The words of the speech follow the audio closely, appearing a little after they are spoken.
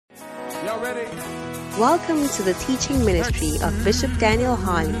Y'all ready? Welcome to the teaching ministry of Bishop Daniel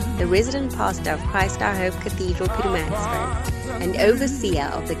Harley, the resident pastor of Christ Our Hope Cathedral, Pietermaritzburg, and overseer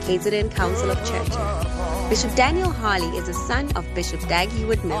of the KZN Council of Churches. Bishop Daniel Harley is a son of Bishop Dag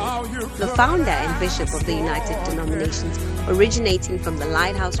Heward-Mills, the founder and bishop of the United Denominations, originating from the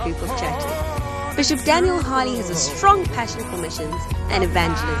Lighthouse Group of Churches. Bishop Daniel Harley has a strong passion for missions and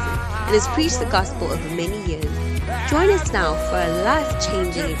evangelism and has preached the gospel over many years. Join us now for a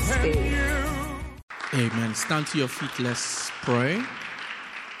life-changing experience. Amen. Stand to your feet. Let's pray.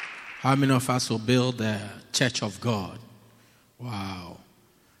 How many of us will build the church of God? Wow.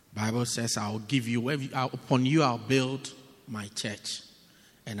 Bible says, I'll give you, upon you I'll build my church,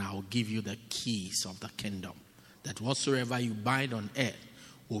 and I'll give you the keys of the kingdom, that whatsoever you bind on earth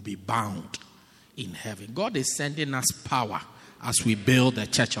will be bound in heaven. God is sending us power as we build the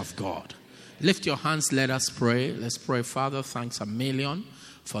church of God. Lift your hands, let us pray. Let's pray. Father, thanks a million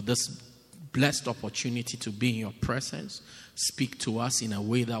for this blessed opportunity to be in your presence. Speak to us in a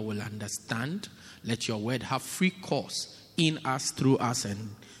way that we'll understand. Let your word have free course in us, through us,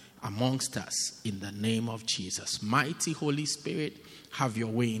 and amongst us, in the name of Jesus. Mighty Holy Spirit, have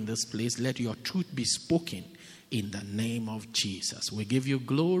your way in this place. Let your truth be spoken in the name of Jesus. We give you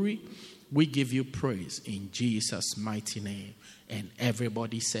glory. We give you praise in Jesus' mighty name. And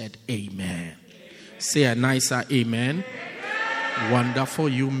everybody said amen. Say a nicer amen. Wonderful.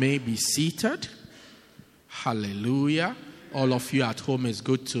 You may be seated. Hallelujah. All of you at home, it's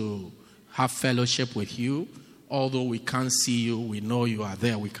good to have fellowship with you. Although we can't see you, we know you are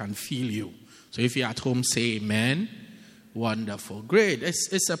there. We can feel you. So if you're at home, say amen. Wonderful. Great.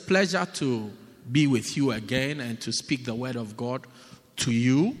 It's a pleasure to be with you again and to speak the word of God to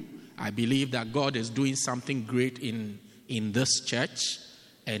you. I believe that God is doing something great in this church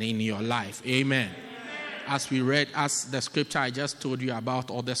and in your life. Amen. As we read, as the scripture I just told you about,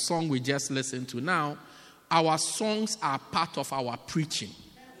 or the song we just listened to now, our songs are part of our preaching.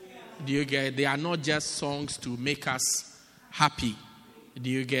 Do you get it? They are not just songs to make us happy. Do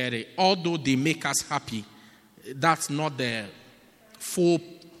you get it? Although they make us happy, that's not the full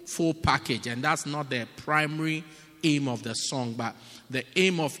package, and that's not the primary aim of the song. But the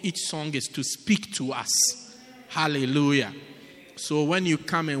aim of each song is to speak to us. Hallelujah. So when you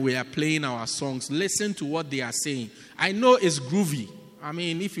come and we are playing our songs, listen to what they are saying. I know it's groovy. I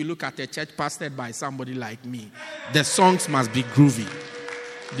mean, if you look at a church pastored by somebody like me, the songs must be groovy.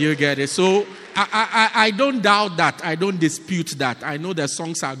 Do you get it? So I don't doubt that. I don't dispute that. I know the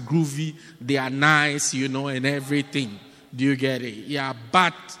songs are groovy. They are nice, and everything. Do you get it? Yeah,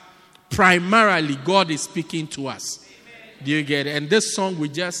 but primarily God is speaking to us. Do you get it? And this song we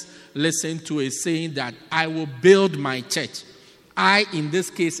just listened to is saying that I will build my church. I, in this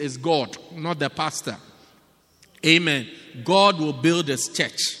case, is God, not the pastor. Amen. God will build his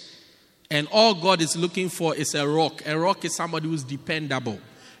church. And all God is looking for is a rock. A rock is somebody who's dependable.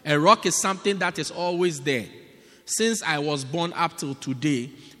 A rock is something that is always there. Since I was born up till today,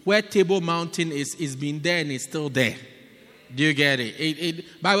 where Table Mountain is, it's been there and it's still there. Do you get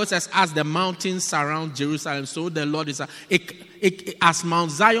it? Bible says, as the mountains surround Jerusalem, so the Lord is... as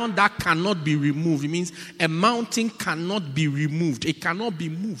Mount Zion that cannot be removed. It means a mountain cannot be removed. It cannot be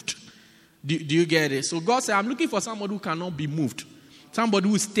moved. Do you get it? So God said, I'm looking for somebody who cannot be moved. Somebody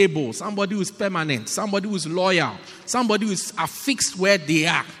who is stable. Somebody who is permanent. Somebody who is loyal. Somebody who is affixed where they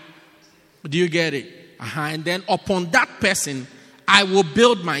are. Do you get it? And then upon that person, I will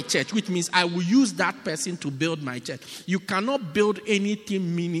build my church, which means I will use that person to build my church. You cannot build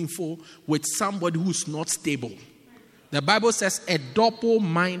anything meaningful with somebody who's not stable. The Bible says a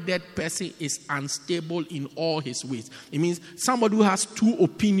double-minded person is unstable in all his ways. It means somebody who has two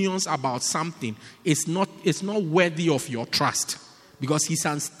opinions about something is not worthy of your trust, because he's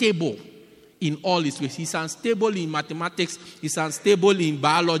unstable in all his ways. He's unstable in mathematics. He's unstable in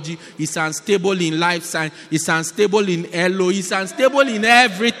biology. He's unstable in life science. He's unstable in LO. He's unstable in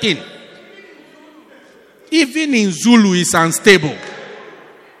everything. Even in Zulu, he's unstable.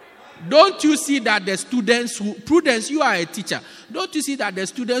 Don't you see that the students who... Prudence, you are a teacher. Don't you see that the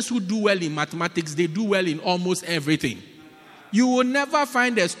students who do well in mathematics, they do well in almost everything? You will never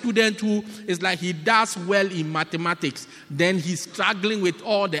find a student who is like he does well in mathematics, then he's struggling with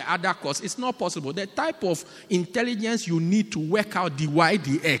all the other courses. It's not possible. The type of intelligence you need to work out dy,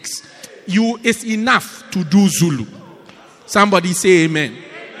 dx, is enough to do Zulu. Somebody say amen.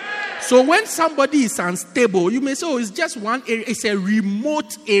 So when somebody is unstable, you may say, it's just one area. It's a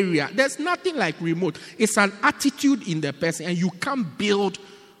remote area. There's nothing like remote. It's an attitude in the person, and you can't build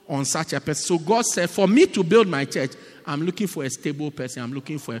on such a person. So God said, for me to build my church, I'm looking for a stable person.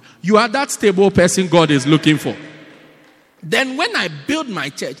 You are that stable person God is looking for. Then when I build my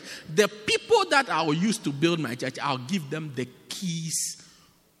church, the people that I will use to build my church, I'll give them the keys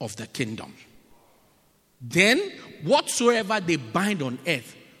of the kingdom. Then whatsoever they bind on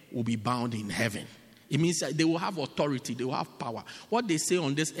earth will be bound in heaven. It means that they will have authority, they will have power. What they say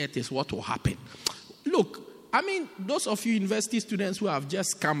on this earth is what will happen. Look, I mean, those of you university students who have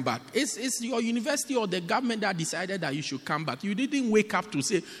just come back, it's your university or the government that decided that you should come back. You didn't wake up to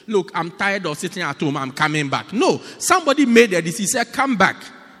say, look, I'm tired of sitting at home, I'm coming back. No, somebody made a decision, said, come back.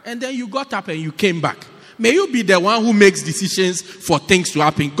 And then you got up and you came back. May you be the one who makes decisions for things to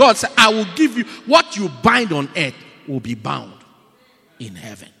happen. God said, I will give you what you bind on earth will be bound in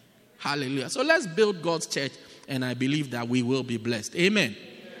heaven. Hallelujah. So let's build God's church, and I believe that we will be blessed. Amen.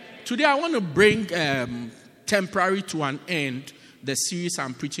 Today I want to bring temporary to an end the series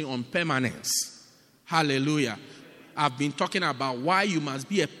I'm preaching on permanence. Hallelujah. I've been talking about why you must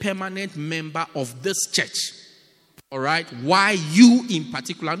be a permanent member of this church. All right? Why you in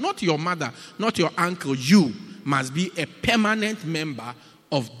particular, not your mother, not your uncle, you must be a permanent member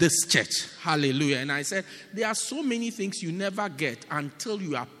of this church. Hallelujah. And I said, there are so many things you never get until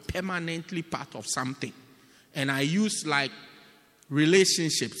you are permanently part of something. And I use like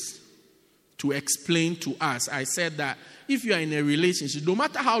relationships to explain to us. I said that if you are in a relationship, no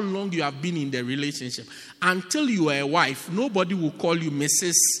matter how long you have been in the relationship, until you are a wife, nobody will call you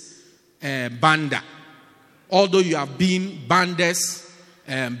Mrs. Banda. Although you have been Banda's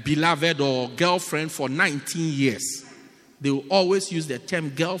beloved or girlfriend for 19 years. They will always use the term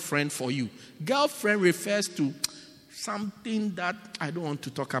girlfriend for you. Girlfriend refers to something that I don't want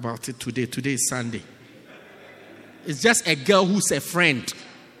to talk about it today. Today is Sunday. It's just a girl who's a friend.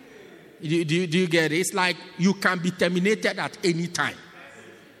 Do you get it? It's like you can be terminated at any time.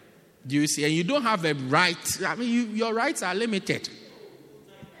 Do you see? And you don't have a right. I mean, your rights are limited.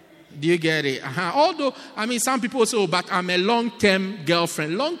 Do you get it? Although, I mean, some people say, but I'm a long-term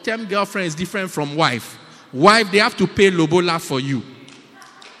girlfriend. Long-term girlfriend is different from wife. Wife, they have to pay lobola for you.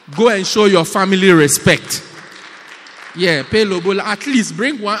 Go and show your family respect. Yeah, pay lobola. At least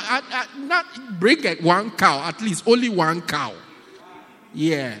bring one. Not bring one cow. At least only one cow.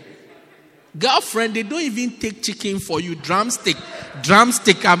 Yeah. Girlfriend, they don't even take chicken for you. Drumstick.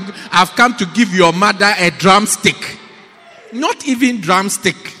 I've come to give your mother a drumstick. Not even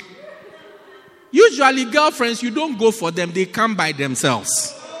drumstick. Usually girlfriends, you don't go for them. They come by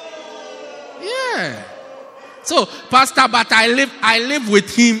themselves. Yeah. So, Pastor, but I live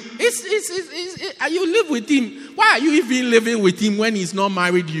with him. You live with him. Why are you even living with him when he's not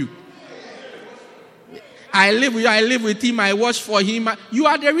married you? I live with him. I watch for him. You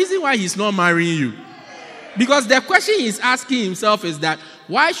are the reason why he's not marrying you. Because the question he's asking himself is that,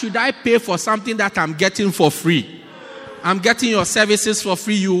 why should I pay for something that I'm getting for free? I'm getting your services for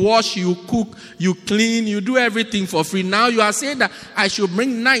free. You wash, you cook, you clean, you do everything for free. Now you are saying that I should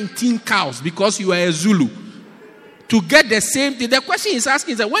bring 19 cows because you are a Zulu to get the same thing. The question he's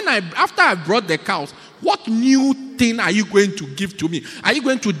asking is that after I brought the cows, what new thing are you going to give to me? Are you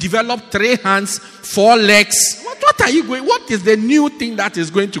going to develop 3 hands, 4 legs? What is the new thing that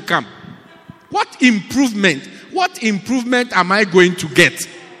is going to come? What improvement am I going to get?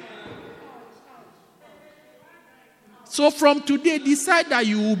 So from today, decide that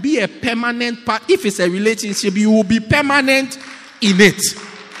you will be a permanent part. If it's a relationship, you will be permanent in it.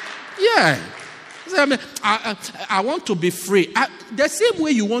 Yeah. I want to be free. The same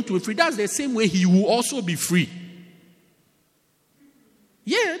way you want to be free, that's the same way he will also be free.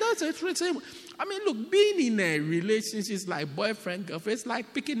 Yeah, that's the same. I mean, look, being in a relationship is like boyfriend, girlfriend. It's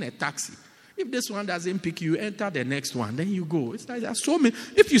like picking a taxi. If this one doesn't pick you, enter the next one. Then you go. It's like there's so many.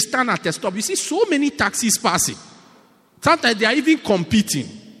 If you stand at a stop, you see so many taxis passing. Sometimes they are even competing.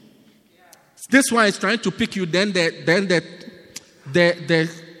 This one is trying to pick you. Then the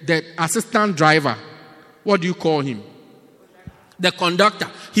assistant driver, what do you call him? The conductor.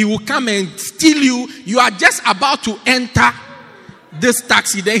 He will come and steal you. You are just about to enter this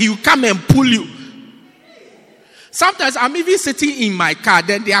taxi. Then he will come and pull you. Sometimes I'm even sitting in my car.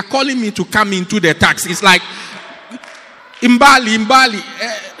 Then they are calling me to come into the taxi. It's like, Imbali.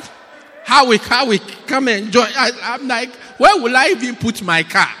 Howick, come and join. I'm like, where will I even put my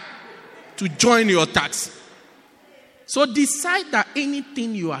car to join your taxi? So decide that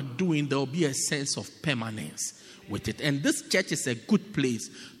anything you are doing, there will be a sense of permanence with it. And this church is a good place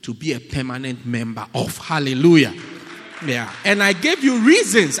to be a permanent member of. Hallelujah. Yeah. And I gave you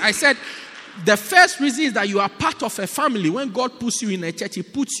reasons. I said, the first reason is that you are part of a family. When God puts you in a church, He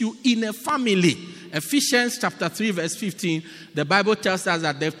puts you in a family. Ephesians chapter 3 verse 15, the Bible tells us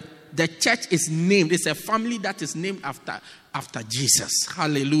that the the church is named. It's a family that is named after Jesus.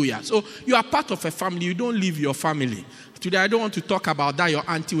 Hallelujah. So you are part of a family. You don't leave your family. Today I don't want to talk about that, your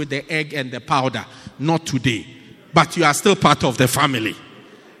auntie with the egg and the powder. Not today. But you are still part of the family.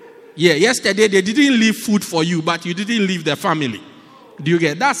 Yeah, yesterday they didn't leave food for you, but you didn't leave the family. Do you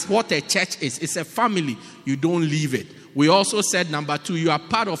get? That's what a church is. It's a family. You don't leave it. We also said, number 2, you are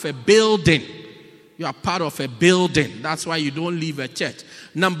part of a building. You are part of a building. That's why you don't leave a church.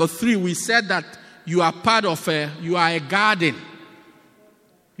 Number 3, we said that you are part of you are a garden.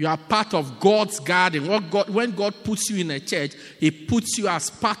 You are part of God's garden. When God puts you in a church, He puts you as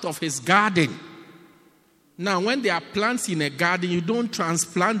part of His garden. Now, when there are plants in a garden, you don't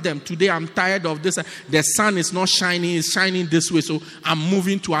transplant them. Today, I'm tired of this. The sun is not shining. It's shining this way, so I'm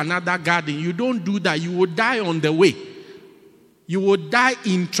moving to another garden. You don't do that. You will die on the way. You will die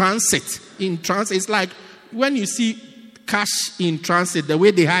in transit. In transit, it's like when you see cash in transit, the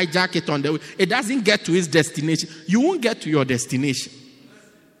way they hijack it on the way, it doesn't get to its destination. You won't get to your destination.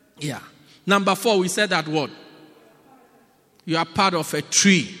 Yeah. Number 4, we said that what? You are part of a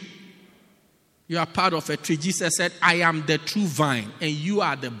tree. You are part of a tree. Jesus said, I am the true vine, and you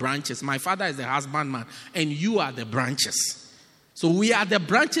are the branches. My Father is the husbandman, and you are the branches. So we are the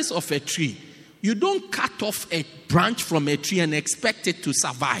branches of a tree. You don't cut off a branch from a tree and expect it to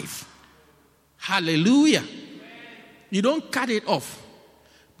survive. Hallelujah. You don't cut it off.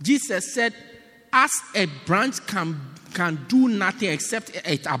 Jesus said, as a branch can do nothing except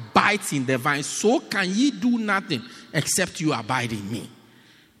it abides in the vine, so can ye do nothing except you abide in me.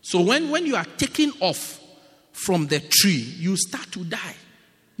 So when you are taken off from the tree, you start to die.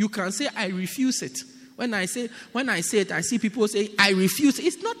 You can say, I refuse it. When I say it, I see people say, I refuse.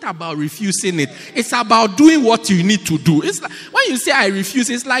 It's not about refusing it. It's about doing what you need to do. It's like, when you say I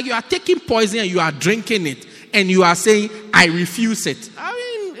refuse, it's like you are taking poison and you are drinking it. And you are saying, I refuse it. I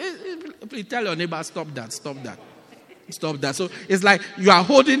mean, please tell your neighbor, stop that. Stop that. So it's like you are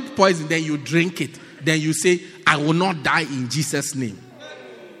holding poison, then you drink it. Then you say, I will not die in Jesus' name.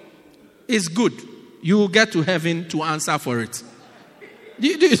 It's good. You will get to heaven to answer for it. Do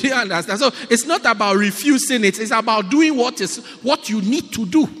you understand? So it's not about refusing it. It's about doing what you need to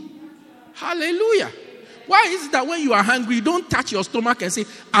do. Hallelujah. Why is it that when you are hungry, you don't touch your stomach and say,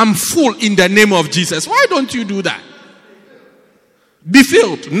 I'm full in the name of Jesus? Why don't you do that? Be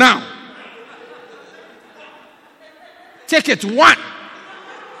filled now. Take it 1.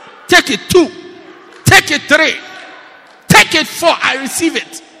 Take it 2. Take it 3. Take it 4. I receive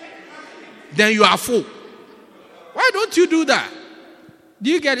it. Then you are full. Why don't you do that? Do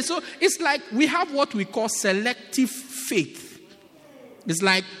you get it? So it's like we have what we call selective faith. It's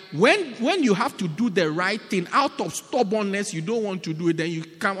like when you have to do the right thing out of stubbornness, you don't want to do it, then you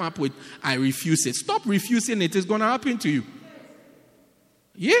come up with, I refuse it. Stop refusing it. It's going to happen to you.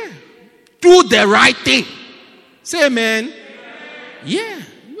 Yeah. Do the right thing. Say amen. Yeah.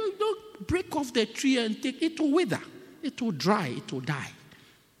 You don't break off the tree and take it will wither. It will dry. It will die.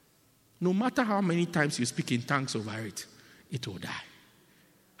 No matter how many times you speak in tongues over it, it will die.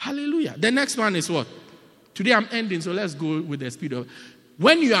 Hallelujah. The next one is what? Today I'm ending, so let's go with the speed of.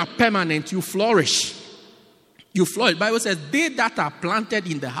 When you are permanent, you flourish. You flourish. The Bible says, they that are planted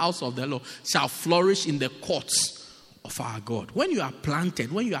in the house of the Lord shall flourish in the courts of our God. When you are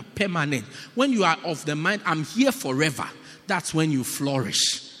planted, when you are permanent, when you are of the mind, I'm here forever, that's when you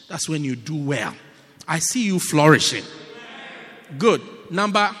flourish. That's when you do well. I see you flourishing. Good.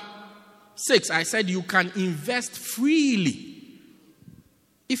 Number 6, I said you can invest freely.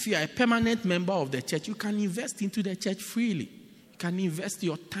 If you are a permanent member of the church, you can invest into the church freely. You can invest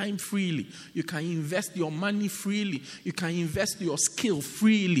your time freely. You can invest your money freely. You can invest your skill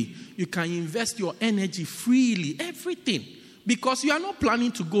freely. You can invest your energy freely. Everything. Because you are not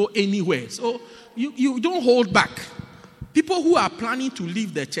planning to go anywhere. So you don't hold back. People who are planning to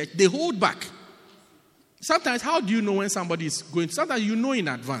leave the church, they hold back. Sometimes, how do you know when somebody is going? Sometimes you know in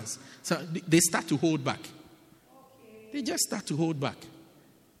advance. So they start to hold back. They just start to hold back.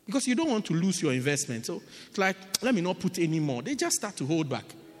 Because you don't want to lose your investment. So it's like, let me not put any more. They just start to hold back.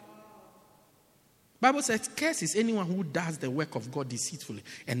 Bible says, curse is anyone who does the work of God deceitfully,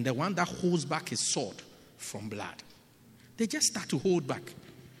 and the one that holds back his sword from blood. They just start to hold back.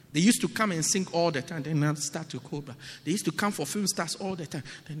 They used to come and sing all the time, then now start to hold back. They used to come for film stars all the time,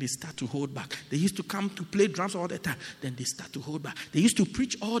 then they start to hold back. They used to come to play drums all the time, then they start to hold back. They used to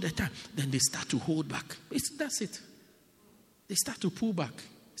preach all the time, then they start to hold back. That's it. They start to pull back.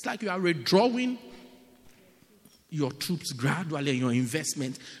 It's like you are withdrawing your troops gradually, your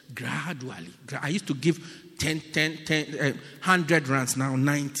investment gradually. I used to give 100 rands, now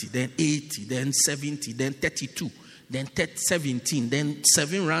 90, then 80, then 70, then 32. then 17, then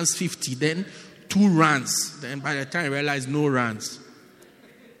 7 runs 50, then 2 runs. Then by the time I realized no runs.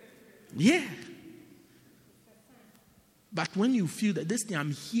 Yeah. But when you feel that this thing,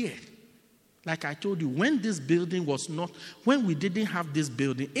 I'm here. Like I told you, when this building was not, when we didn't have this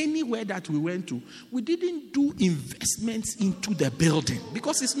building, anywhere that we went to, we didn't do investments into the building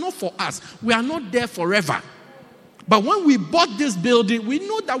because it's not for us. We are not there forever. But when we bought this building, we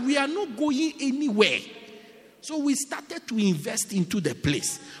know that we are not going anywhere. So we started to invest into the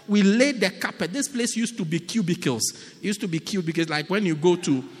place. We laid the carpet. This place used to be cubicles. It used to be cubicles. Like when you go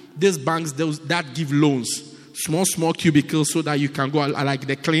to these banks that give loans, small cubicles so that you can go, like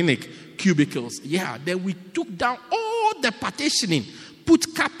the clinic cubicles. Yeah, then we took down all the partitioning,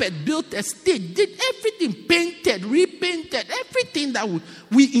 put carpet, built a stage, did everything, painted, repainted, everything that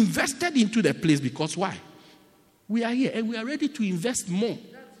we invested into the place. Because why? We are here and we are ready to invest more.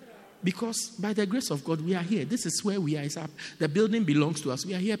 Because by the grace of God, we are here. This is where we are. The building belongs to us.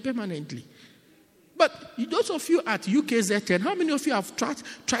 We are here permanently. But those of you at UKZN, how many of you have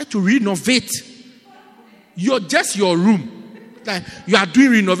tried to renovate just your room? Like you are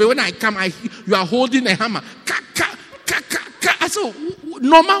doing renovation. When I come, you are holding a hammer. So,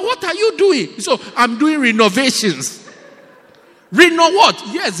 Norma, what are you doing? So, I'm doing renovations. What?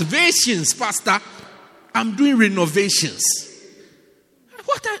 Yes, vations, Pastor. I'm doing renovations.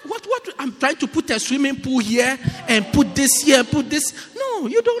 What? I'm trying to put a swimming pool here and put this here, put this. No,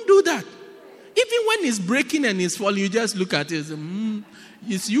 you don't do that. Even when it's breaking and it's falling, you just look at it.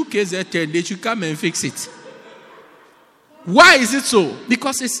 It's UKZN. They should come and fix it. Why is it so?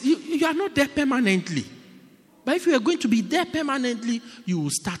 Because you are not there permanently. But if you are going to be there permanently, you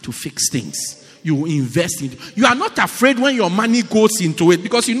will start to fix things. You will invest in it. You are not afraid when your money goes into it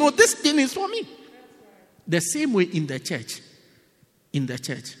because you know this thing is for me. The same way in the church. In the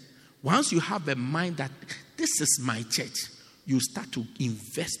church. Once you have a mind that this is my church, you start to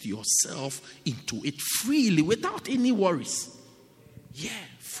invest yourself into it freely without any worries. Yeah,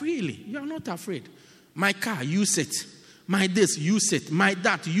 freely. You are not afraid. My car, use it. My this, use it. My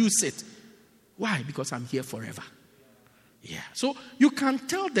that, use it. Why? Because I'm here forever. Yeah. So you can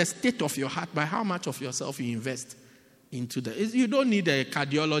tell the state of your heart by how much of yourself you invest into you don't need a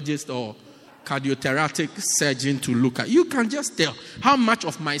cardiologist or cardiothoracic surgeon to look at. You can just tell how much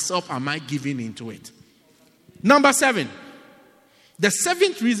of myself am I giving into it. Number 7. The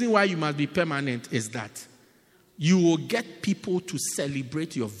 7th reason why you must be permanent is that you will get people to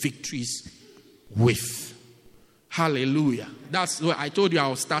celebrate your victories with. Hallelujah. That's what I told you.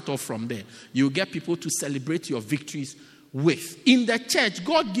 I'll start off from there. You get people to celebrate your victories with. In the church,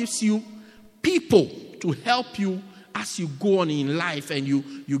 God gives you people to help you as you go on in life and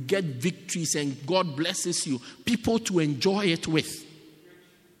you get victories and God blesses you. People to enjoy it with.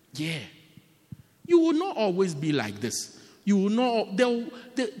 Yeah. You will not always be like this. You will not.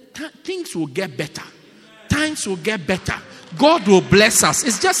 Things will get better. Times will get better. God will bless us.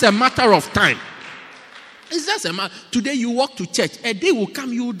 It's just a matter of time. It's just a matter. Today you walk to church. A day will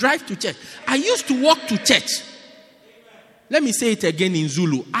come, you will drive to church. I used to walk to church. Let me say it again in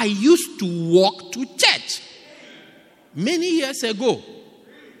Zulu. I used to walk to church. Many years ago.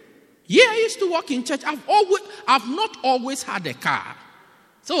 Yeah, I used to walk in church. I've not always had a car.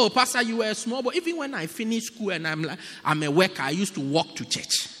 So, Pastor, you were a small boy. Even when I finished school and I'm a worker, I used to walk to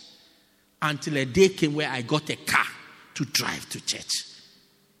church. Until a day came where I got a car to drive to church.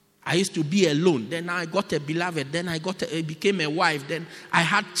 I used to be alone. Then I got a beloved. Then I became a wife. Then I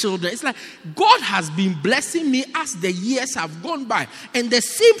had children. It's like God has been blessing me as the years have gone by. And the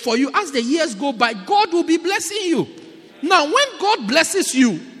same for you. As the years go by, God will be blessing you. Now, when God blesses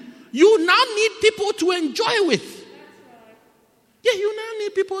you, you now need people to enjoy with. Yeah, you now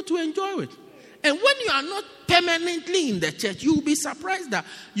need people to enjoy with. And when you are not permanently in the church, you will be surprised that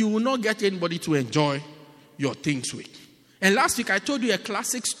you will not get anybody to enjoy your things with. And last week I told you a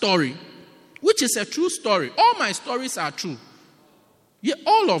classic story, which is a true story. All my stories are true. Yeah,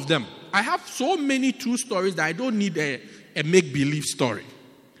 all of them. I have so many true stories that I don't need a make-believe story.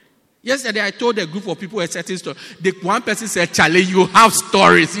 Yesterday I told a group of people a certain story. One person said, Charlie, you have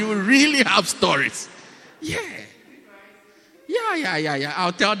stories. You really have stories. Yeah.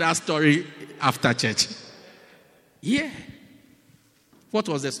 I'll tell that story after church. Yeah. What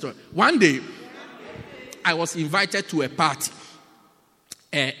was the story? One day, I was invited to a party.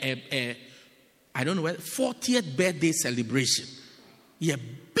 I don't know, 40th birthday celebration. Yeah,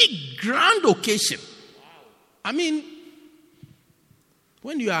 big, grand occasion. I mean,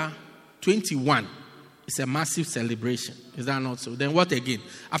 when you are 21, it's a massive celebration. Is that not so? Then what again?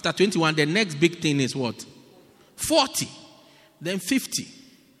 After 21, the next big thing is what? 40. Then 50.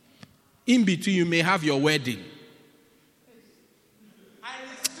 In between, you may have your wedding.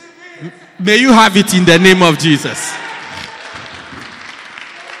 May you have it in the name of Jesus.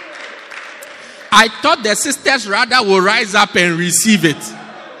 I thought the sisters rather will rise up and receive it.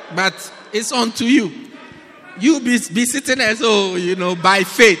 But it's on to you. You be sitting there, so, by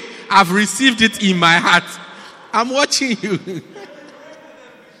faith, I've received it in my heart. I'm watching you.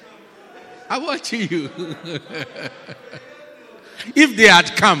 I'm watching you. If they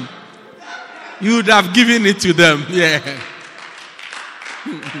had come, you would have given it to them. Yeah.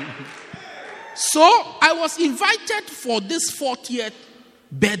 So I was invited for this 40th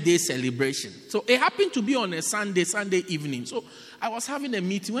birthday celebration. So it happened to be on a Sunday evening. So I was having a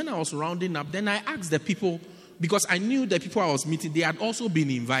meeting. When I was rounding up, then I asked the people, because I knew the people I was meeting, they had also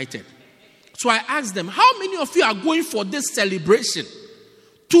been invited. So I asked them, how many of you are going for this celebration?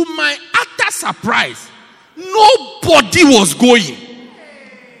 To my utter surprise, nobody was going.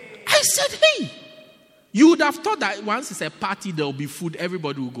 I said, hey, you would have thought that once it's a party, there will be food,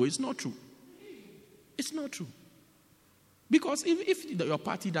 everybody will go. It's not true. It's not true. Because if your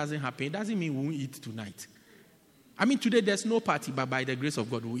party doesn't happen, it doesn't mean we won't eat tonight. I mean, today there's no party, but by the grace of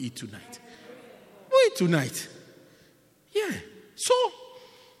God, we'll eat tonight. We'll eat tonight. Yeah. So,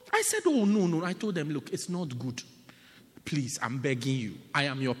 I said, oh, no. I told them, look, it's not good. Please, I'm begging you. I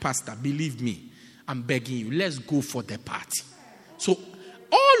am your pastor. Believe me. I'm begging you. Let's go for the party. So,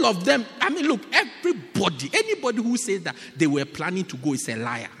 all of them, I mean, look, anybody who says that they were planning to go is a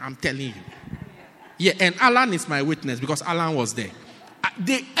liar. I'm telling you. Yeah, and Alan is my witness because Alan was there.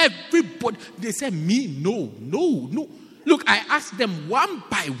 Everybody, they said, me, no. Look, I asked them one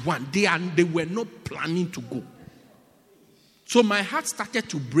by one. They were not planning to go. So my heart started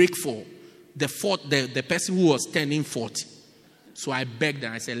to break for the person who was turning 40. So I begged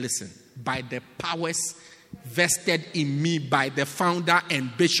them. I said, listen, by the powers vested in me by the founder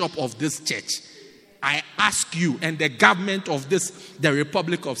and bishop of this church, I ask you and the government of the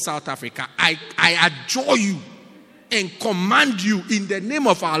Republic of South Africa, I adjure you and command you in the name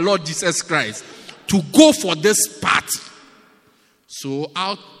of our Lord Jesus Christ to go for this party. So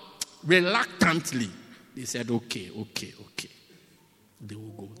out reluctantly, they said, okay. They will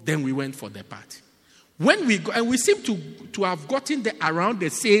go. Then we went for the party. When we go, and we seem to have gotten there around the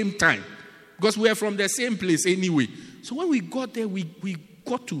same time because we are from the same place anyway. So when we got there, we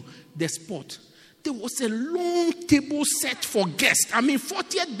got to the spot. There was a long table set for guests. I mean,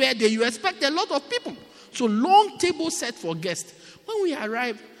 40th birthday, you expect a lot of people. So long table set for guests. When we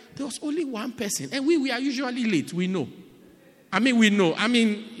arrived, there was only one person. And we are usually late, we know. We know.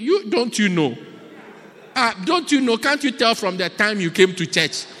 Don't you know? Don't you know? Can't you tell from the time you came to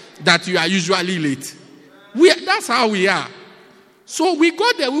church that you are usually late? That's how we are. So we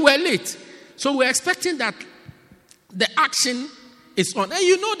got there, we were late. So we're expecting that the action is on. And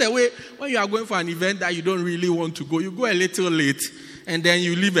you know the way when you are going for an event that you don't really want to go, you go a little late and then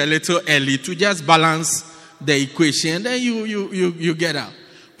you leave a little early to just balance the equation. And then you get out.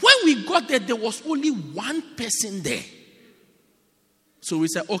 When we got there was only one person there. So we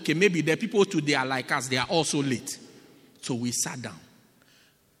said, okay, maybe the people today are like us. They are also late. So we sat down.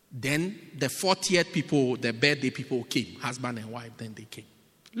 Then the 40th people, the birthday people came. Husband and wife, then they came.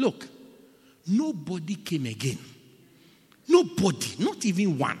 Look, nobody came again. Nobody, not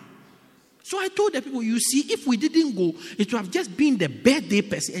even one. So I told the people, you see, if we didn't go, it would have just been the birthday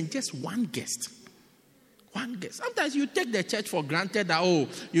person and just one guest. One guest. Sometimes you take the church for granted that,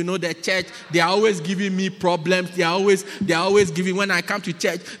 the church, they are always giving me problems. They are always giving, when I come to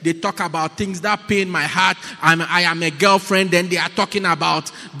church, they talk about things that pain my heart. I am a girlfriend, then they are talking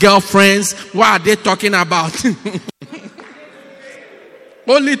about girlfriends. What are they talking about?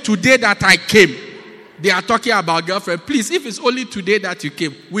 Only today that I came, they are talking about girlfriend. Please, if it's only today that you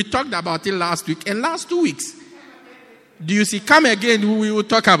came, we talked about it last week and last 2 weeks. Do you see? Come again, we will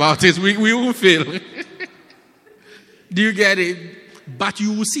talk about it. We won't fail. Do you get it? But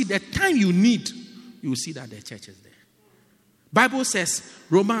you will see the time you need, you will see that the church is there. Bible says,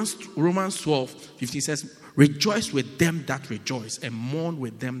 Romans 12:15 says, rejoice with them that rejoice and mourn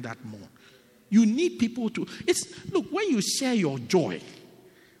with them that mourn. You need people to, look, when you share your joy,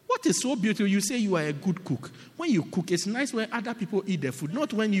 what is so beautiful, you say you are a good cook. When you cook, it's nice when other people eat the food,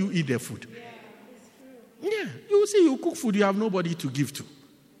 not when you eat the food. Yeah, it's true. Yeah, you will say you cook food, you have nobody to give to.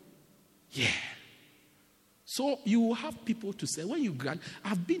 Yeah. So you will have people to say, when you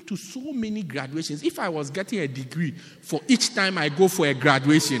I've been to so many graduations. If I was getting a degree for each time I go for a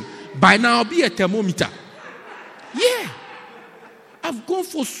graduation, by now I'll be a thermometer. Yeah. I've gone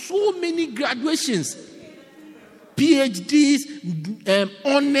for so many graduations. PhDs,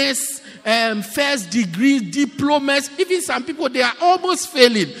 honors, first degrees, diplomas. Even some people, they are almost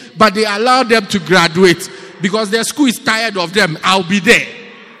failing, but they allow them to graduate because their school is tired of them. I'll be there.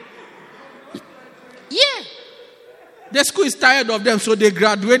 The school is tired of them, so they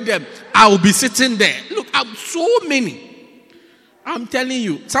graduate them. I will be sitting there. Look, so many. I'm telling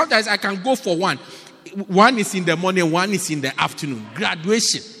you, sometimes I can go for one. One is in the morning, one is in the afternoon.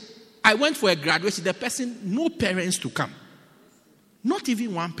 Graduation. I went for a graduation. The person, no parents to come. Not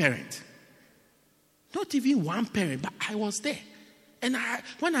even one parent. Not even one parent, but I was there. And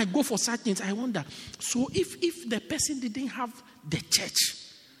when I go for such things, I wonder, so if the person didn't have the church,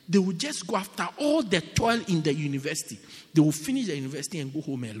 they would just go after all the toil in the university. They will finish the university and go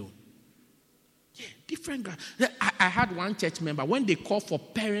home alone. Yeah, different. I had one church member, when they call for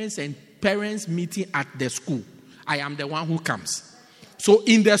parents and parents meeting at the school, I am the one who comes. So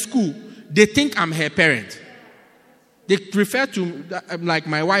in the school, they think I'm her parent. They refer to, like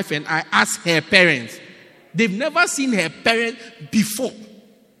my wife and I, as her parents. They've never seen her parent before.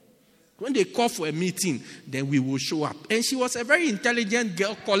 When they call for a meeting, then we will show up. And she was a very intelligent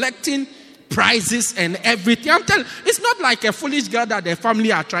girl, collecting prizes and everything. I'm telling you, it's not like a foolish girl that the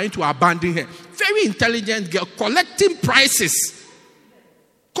family are trying to abandon her. Very intelligent girl, collecting prizes.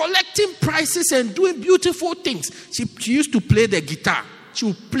 Collecting prizes and doing beautiful things. She used to play the guitar. She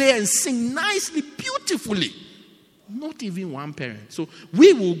would play and sing nicely, beautifully. Not even one parent. So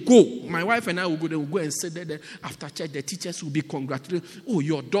we will go. My wife and I will go. They will go and sit there. After church, the teachers will be congratulating. Oh,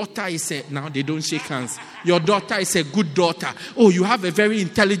 your daughter is a... Now they don't shake hands. Your daughter is a good daughter. Oh, you have a very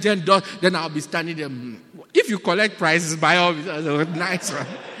intelligent daughter. Then I'll be standing there. If you collect prizes, by all means, nice one.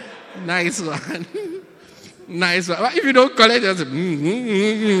 Nice one. Nice one. But if you don't collect, just...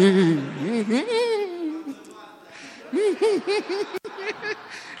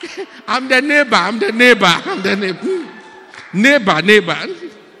 I'm the neighbor. Neighbor.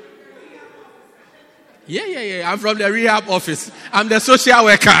 Yeah. I'm from the rehab office. I'm the social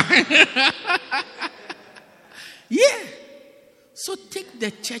worker. Yeah. So take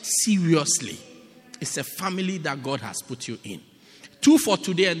the church seriously. It's a family that God has put you in. 2 for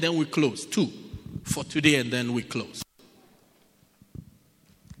today and then we close. 2 for today and then we close.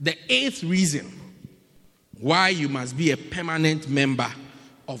 The 8th reason why you must be a permanent member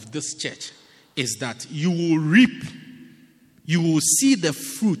of this church is that you will reap, you will see the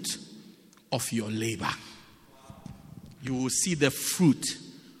fruit of your labor. You will see the fruit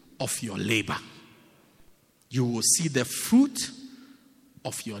of your labor. You will see the fruit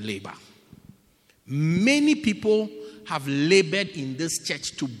of your labor. Many people have labored in this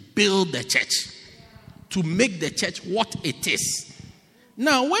church to build the church, to make the church what it is.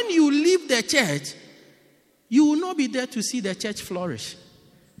 Now, when you leave the church, you will not be there to see the church flourish.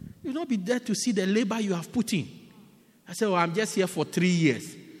 You will not be there to see the labor you have put in. I said, I'm just here for 3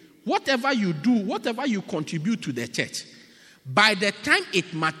 years. Whatever you do, whatever you contribute to the church, by the time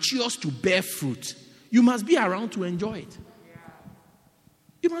it matures to bear fruit, you must be around to enjoy it.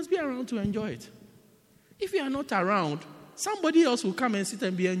 You must be around to enjoy it. If you are not around, somebody else will come and sit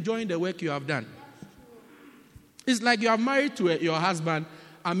and be enjoying the work you have done. It's like you are married to your husband.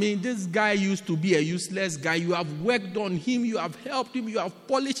 I mean, this guy used to be a useless guy. You have worked on him. You have helped him. You have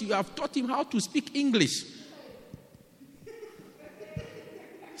polished. You have taught him how to speak English.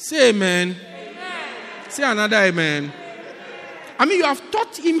 Say amen. Amen. Say another amen. I mean, you have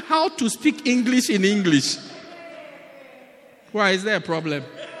taught him how to speak English in English. Why? Is there a problem?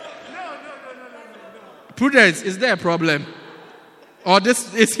 No. Prudence, is there a problem? Or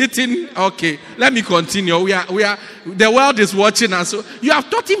this is hitting? Okay, let me continue. We are. The world is watching us. So you have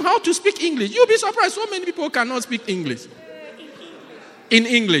taught him how to speak English. You'll be surprised. So many people cannot speak English. In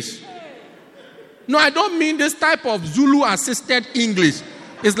English. No, I don't mean this type of Zulu-assisted English.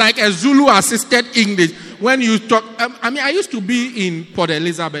 It's like a Zulu-assisted English. When you talk, I used to be in Port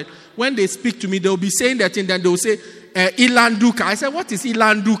Elizabeth. When they speak to me, they'll be saying that thing, then they'll say, Ilanduka. I said, what is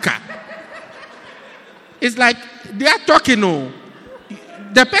Ilanduka? It's like they are talking,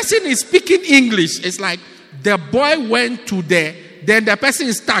 the person is speaking English. It's like the boy went to there, then the person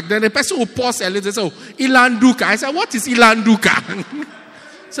is stuck, then the person will pause a little, say, Ilanduka. I said, what is Ilanduka?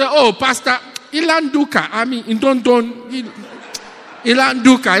 So, Pastor, Ilanduka. I mean,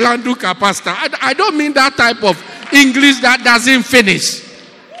 Ilanduka, Pastor. I don't mean that type of English that doesn't finish.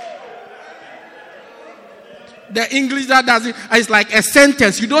 The English that doesn't, it's like a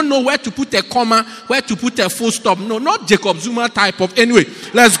sentence. You don't know where to put a comma, where to put a full stop. No, not Jacob Zuma type of. Anyway,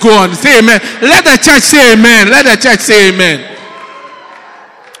 let's go on. Say amen. Let the church say amen. Let the church say amen.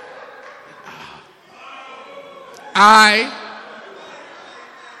 I,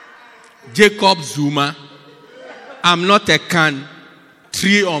 Jacob Zuma, I'm not a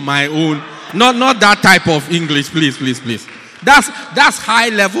country on my own. Not that type of English, please. That's high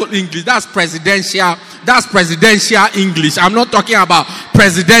level English. That's presidential English. I'm not talking about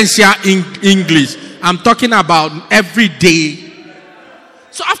presidential English. I'm talking about every day.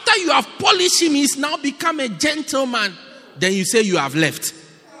 So after you have polished him, he's now become a gentleman. Then you say you have left.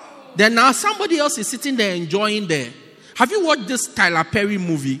 Then now somebody else is sitting there enjoying there. Have you watched this Tyler Perry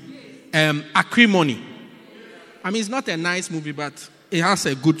movie, Acrimony? I mean, it's not a nice movie, but it has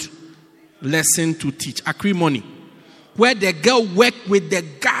a good lesson to teach. Acrimony, where the girl worked with the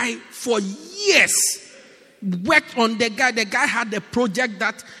guy for years. Worked on the guy. The guy had a project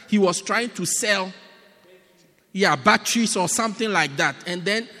that he was trying to sell. Yeah, batteries or something like that. And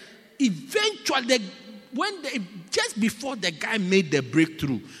then eventually, just before the guy made the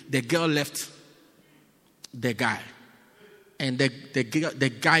breakthrough, the girl left the guy. And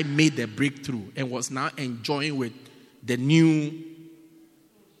the guy made the breakthrough and was now enjoying with the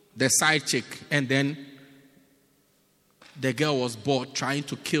side chick. And then the girl was bored, trying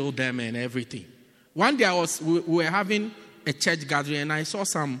to kill them and everything. One day we were having a church gathering and I saw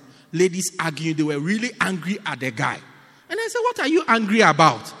some ladies arguing. They were really angry at the guy. And I said, what are you angry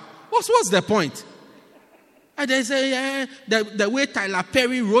about? What's the point? And they say, the way Tyler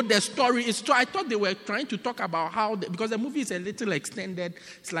Perry wrote the story is true. I thought they were trying to talk about how, because the movie is a little extended.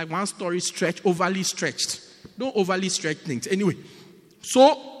 It's like one story overly stretched. Don't overly stretch things. Anyway,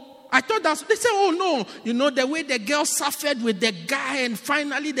 so I thought they said, oh no, the way the girl suffered with the guy and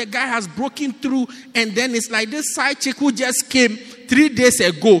finally the guy has broken through and then it's like this side chick who just came 3 days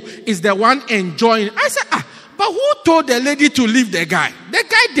ago is the one enjoying. I said, but who told the lady to leave the guy? The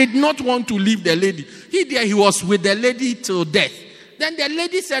guy did not want to leave the lady. He was with the lady till death. Then the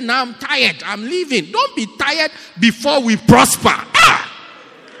lady said, now I'm tired, I'm leaving. Don't be tired before we prosper.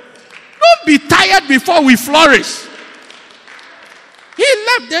 Don't be tired before we flourish. He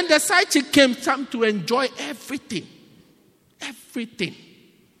left, then the side chick came time to enjoy everything. Everything.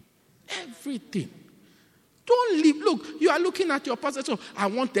 Don't leave. Look, you are looking at your pastor. So I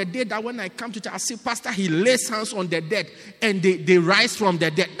want the day that when I come to church, I see pastor, he lays hands on the dead and they rise from the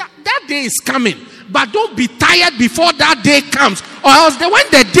dead. That day is coming. But don't be tired before that day comes. Or else when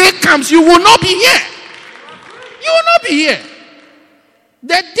the day comes, you will not be here. You will not be here.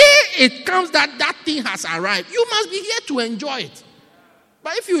 The day it comes that thing has arrived, you must be here to enjoy it.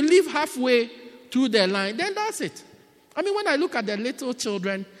 But if you leave halfway through the line, then that's it. I mean, when I look at the little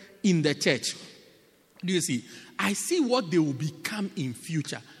children in the church, do you see? I see what they will become in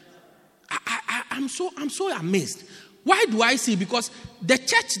future. I'm so amazed. Why do I see? Because the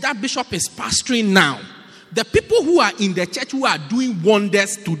church that Bishop is pastoring now, the people who are in the church who are doing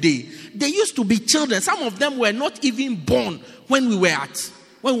wonders today, they used to be children. Some of them were not even born when we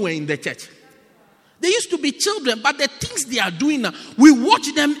were in the church. They used to be children, but the things they are doing now, we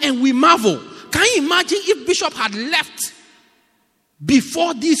watch them and we marvel. Can you imagine if Bishop had left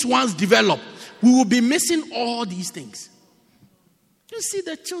before these ones developed? We will be missing all these things. You see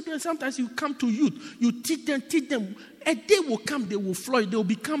the children, sometimes you come to youth, you teach them. A day will come, they will flourish, they will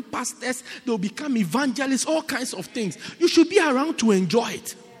become pastors, they will become evangelists, all kinds of things. You should be around to enjoy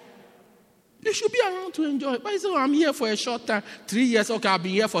it. You should be around to enjoy it. But so I'm here for a short time, 3 years. Okay, I've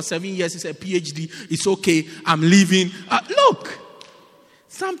been here for 7 years. It's a PhD. It's okay. I'm leaving. Look,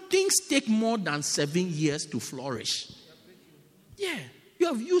 some things take more than 7 years to flourish. Yeah. You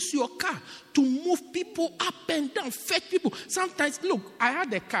have used your car to move people up and down, fetch people. Sometimes, look, I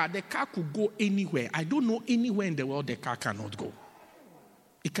had a car. The car could go anywhere. I don't know anywhere in the world the car cannot go.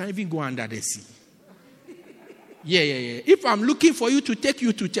 It can't even go under the sea. Yeah. If I'm looking for you to take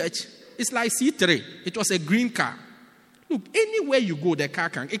you to church, it's like C3. It was a green car. Look, anywhere you go, the car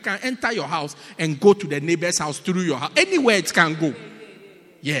it can enter your house and go to the neighbor's house through your house. Anywhere it can go.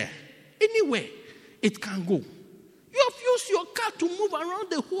 Yeah. Anywhere it can go. You have used your car to move around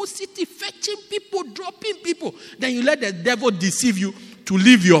the whole city, fetching people, dropping people. Then you let the devil deceive you to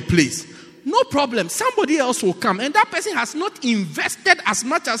leave your place. No problem. Somebody else will come. And that person has not invested as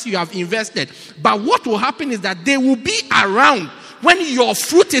much as you have invested. But what will happen is that they will be around when your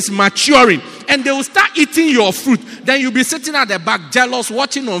fruit is maturing. And they will start eating your fruit. Then you'll be sitting at the back, jealous,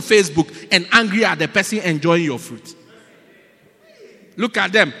 watching on Facebook, and angry at the person enjoying your fruit. Look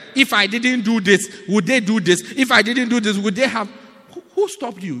at them. If I didn't do this, would they do this? If I didn't do this, would they have... Who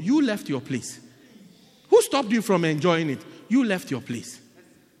stopped you? You left your place. Who stopped you from enjoying it? You left your place.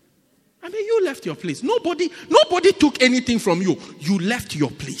 I mean, you left your place. Nobody took anything from you. You left your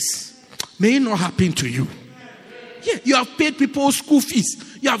place. May it not happen to you. Yeah, you have paid people school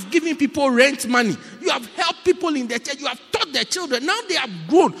fees. You have given people rent money. You have helped people in the church. You have taught their children. Now they have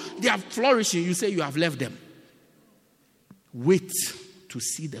grown. They are flourishing. You say you have left them. Wait to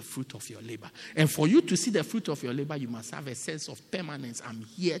see the fruit of your labor. And for you to see the fruit of your labor, you must have a sense of permanence. I'm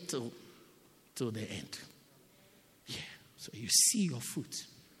here till the end. Yeah. So you see your fruit.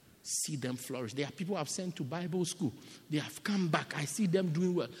 See them flourish. There are people I've sent to Bible school. They have come back. I see them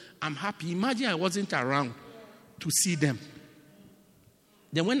doing well. I'm happy. Imagine I wasn't around to see them.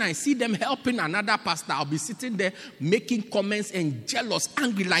 Then when I see them helping another pastor, I'll be sitting there making comments and jealous,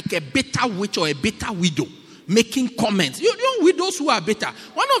 angry like a bitter witch or a bitter widow. Making comments. You know, widows who are bitter.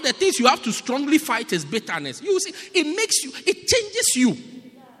 One of the things you have to strongly fight is bitterness. You see, it changes you.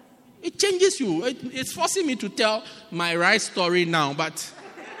 It changes you. It's forcing me to tell my right story now, but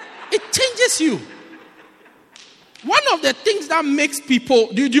it changes you. One of the things that makes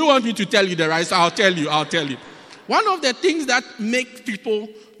people, do you want me to tell you the right story? I'll tell you. One of the things that make people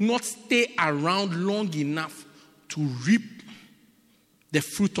not stay around long enough to reap the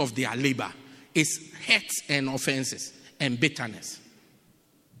fruit of their labor is hurts and offenses and bitterness.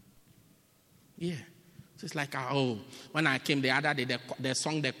 Yeah. So it's like, when I came the other day, the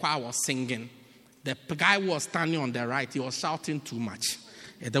song the choir was singing, the guy who was standing on the right, he was shouting too much.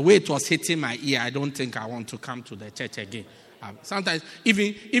 The way it was hitting my ear, I don't think I want to come to the church again. Sometimes,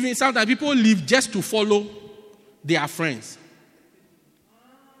 even sometimes people leave just to follow their friends.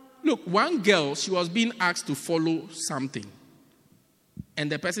 Look, one girl, she was being asked to follow something.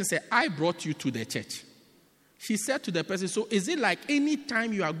 And the person said, I brought you to the church. She said to the person, so is it like any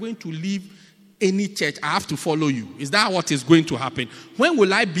time you are going to leave any church, I have to follow you? Is that what is going to happen? When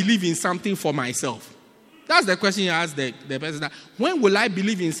will I believe in something for myself? That's the question you ask the person. When will I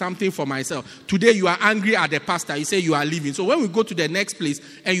believe in something for myself? Today you are angry at the pastor. You say you are leaving. So when we go to the next place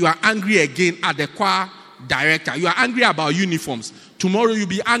and you are angry again at the choir director, you are angry about uniforms. Tomorrow you'll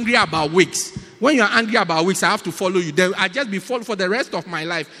be angry about wigs. When you are angry about wigs, I have to follow you. Then I just be followed for the rest of my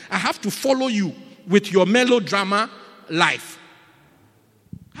life. I have to follow you with your melodrama life.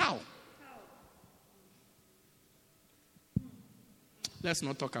 How? Let's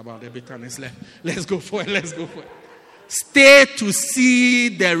not talk about the bitterness. Let's go for it. Stay to see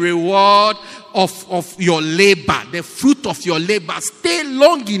the reward of your labor, the fruit of your labor. Stay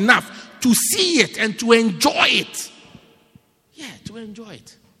long enough to see it and to enjoy it. Yeah, to enjoy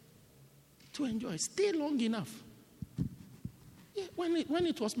it. To enjoy it. Stay long enough. Yeah, when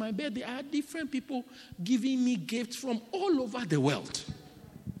it was my birthday, I had different people giving me gifts from all over the world.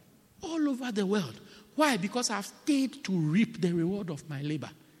 All over the world. Why? Because I've stayed to reap the reward of my labor.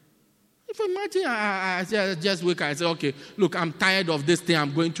 If imagine I just wake up and say, okay, look, I'm tired of this thing.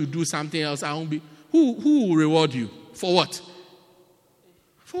 I'm going to do something else. I won't be. Who will reward you? For what?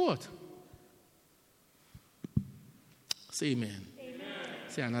 For what? Say amen. Amen.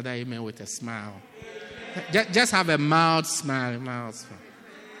 Say another amen with a smile. Just have a mild smile.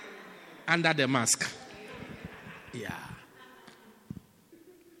 Under the mask. Yeah.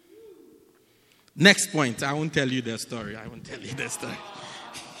 Next point. I won't tell you the story. I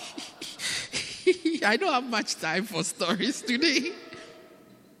don't have much time for stories today.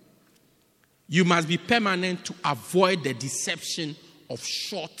 You must be permanent to avoid the deception of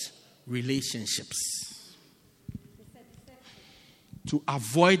short relationships. To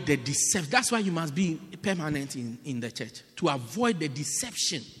avoid the deception. That's why you must be permanent in the church. To avoid the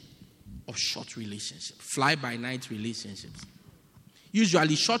deception of short relationships. Fly-by-night relationships.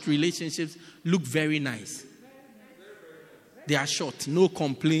 Usually short relationships look very nice. They are short. No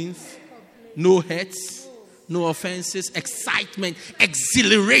complaints. No hurts. No offenses. Excitement.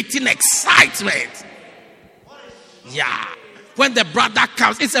 Exhilarating excitement. Yeah. When the brother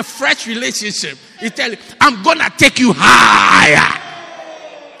comes, it's a fresh relationship. He tells you, I'm going to take you higher.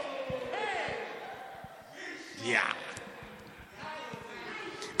 Yeah.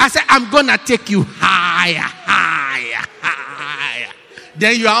 I said, I'm going to take you higher.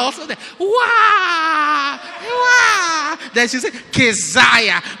 Then you are also there. Wow. Then she said,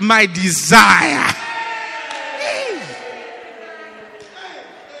 Keziah, my desire.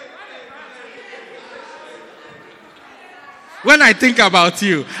 When I think about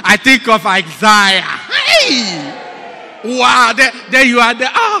you, I think of Isaiah. Hey! Wow, there you are there.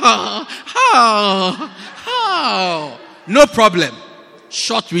 Oh. No problem.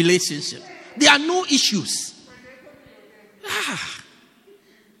 Short relationship. There are no issues.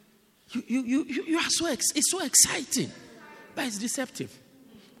 You are so it's so exciting, but it's deceptive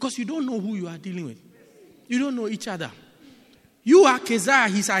because you don't know who you are dealing with. You don't know each other. You are Keziah,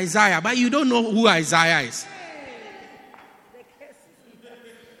 he's Isaiah, but you don't know who Isaiah is.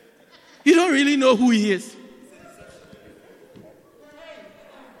 You don't really know who he is.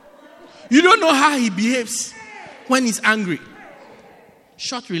 You don't know how he behaves when he's angry.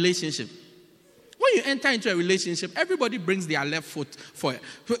 Short relationship. When you enter into a relationship, everybody brings their left foot for it.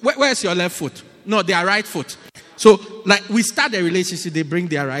 Where's your left foot? No, their right foot. So, like, we start the relationship, they bring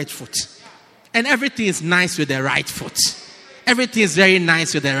their right foot. And everything is nice with their right foot. Everything is very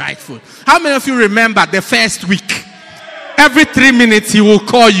nice with the right foot. How many of you remember the first week? Every 3 minutes he will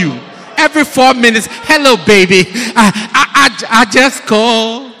call you. Every 4 minutes, hello baby. I just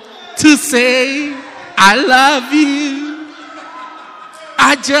call to say I love you.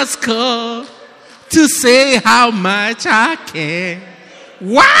 I just call to say how much I care.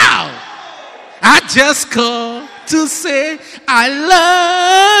 Wow! I just call to say I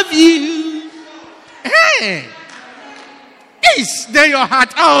love you. Hey! Then your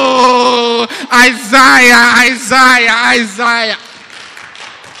heart, oh, Isaiah.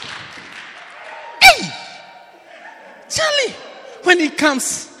 Hey! Charlie, when he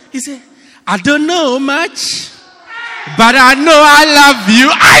comes, he said, I don't know much, but I know I love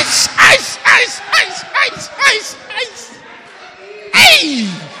you. Ice. Hey!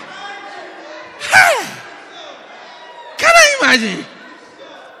 Can I imagine?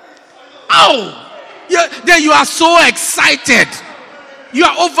 Oh! Then you are so excited. You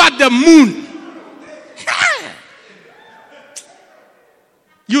are over the moon.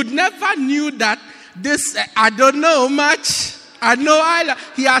 You never knew that this, I don't know much. I know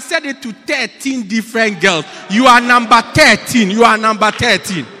he has said it to 13 different girls. You are number 13.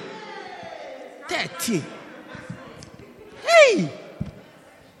 13. Hey!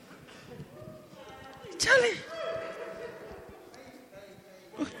 Charlie.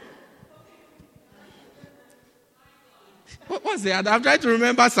 What's the other? I'm trying to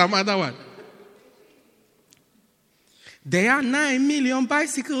remember some other one. There are 9 million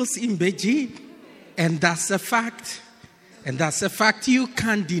bicycles in Beijing. And that's a fact. And that's a fact you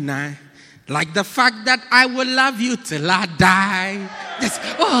can't deny. Like the fact that I will love you till I die.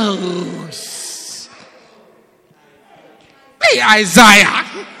 Hey, Isaiah.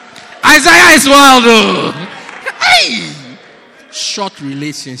 Isaiah is wild. Hey. Short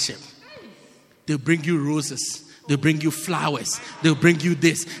relationship. They'll bring you roses. They'll bring you flowers. They'll bring you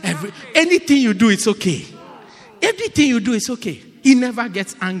this. Anything you do, it's okay. Everything you do is okay. He never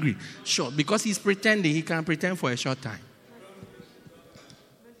gets angry. Sure, because he's pretending. He can pretend for a short time.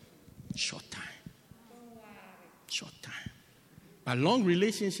 Short time. A long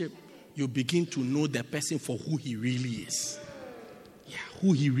relationship, you begin to know the person for who he really is. Yeah,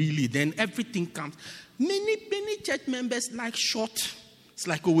 who he really is. Then everything comes. Many church members like short. It's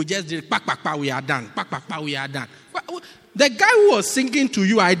like, we just did, we are done. We are done. The guy who was singing to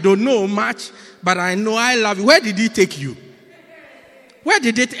you, I don't know much, but I know I love you. Where did he take you? Where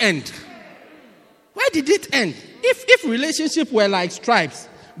did it end? If relationship were like stripes,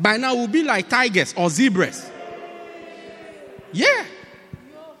 by now we'll be like tigers or zebras. Yeah.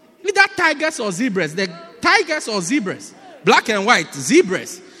 Either tigers or zebras. The tigers or zebras. Black and white,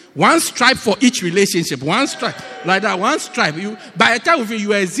 zebras. One stripe for each relationship. One stripe. Like that, one stripe. By the time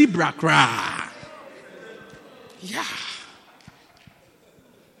you are a zebra cry. Yeah.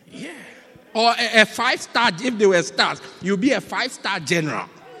 Or a 5-star, if they were stars, you'll be a 5-star general.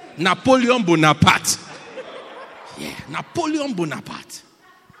 Napoleon Bonaparte. Yeah, Napoleon Bonaparte.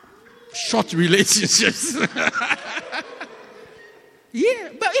 Short relationships. Yeah,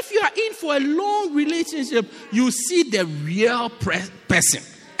 but if you are in for a long relationship, you see the real person.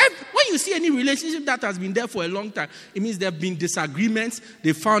 When you see any relationship that has been there for a long time, it means there have been disagreements.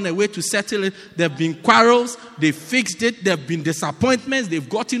 They found a way to settle it. There have been quarrels. They fixed it. There have been disappointments. They've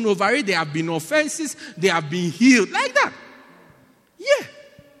gotten over it. There have been offenses. They have been healed. Like that. Yeah.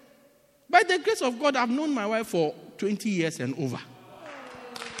 By the grace of God, I've known my wife for 20 years and over.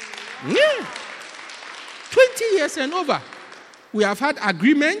 Yeah. 20 years and over. We have had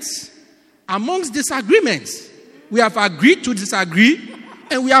agreements. Amongst disagreements, we have agreed to disagree.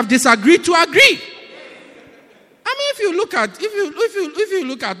 And we have disagreed to agree. I mean, if you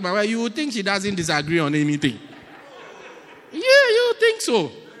look at my wife, you would think she doesn't disagree on anything. Yeah, you think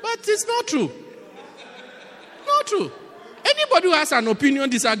so. But it's not true. Not true. Anybody who has an opinion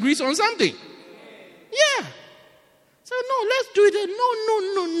disagrees on something. Yeah. So no, let's do it.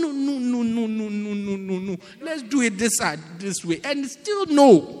 No. Let's do it this way. And still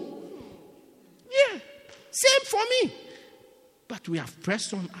no. Yeah. Same for me. But we have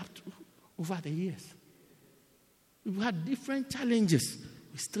pressed on over the years. We've had different challenges.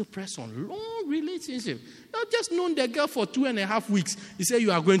 We still press on. Long relationship. You've just known the girl for 2.5 weeks. You say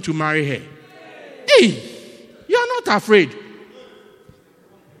you are going to marry her. Hey, you are not afraid.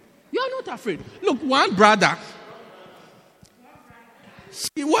 You are not afraid. Look, one brother,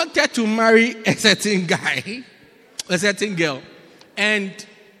 she wanted to marry a certain guy, a certain girl. And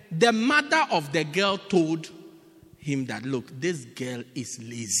the mother of the girl told him that, look, this girl is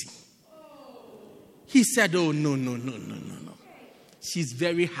lazy. He said, oh, no. She's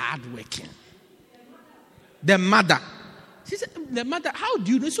very hardworking. The mother She said, the mother, how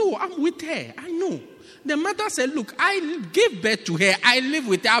do you know? So I'm with her. I know. The mother said, look, I gave birth to her. I live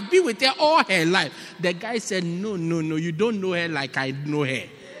with her. I've been with her all her life. The guy said, no. You don't know her like I know her.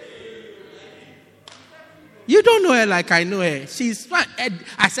 You don't know her like I know her. She's fine.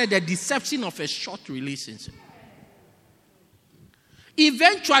 I said the deception of a short relationship.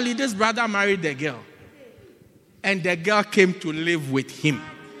 Eventually, this brother married the girl. And the girl came to live with him.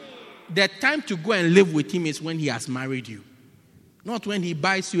 The time to go and live with him is when he has married you. Not when he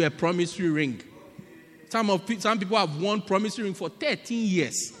buys you a promissory ring. Some people have worn promissory ring for 13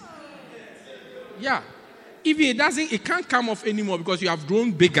 years. Yeah. If it can't come off anymore because you have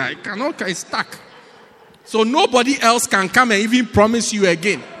grown bigger. It's stuck. So nobody else can come and even promise you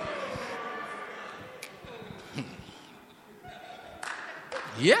again.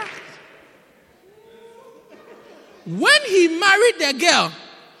 Yeah. When he married the girl,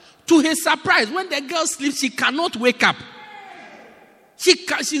 to his surprise, when the girl sleeps, she cannot wake up. She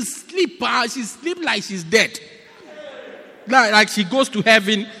sleep like she's dead. Like she goes to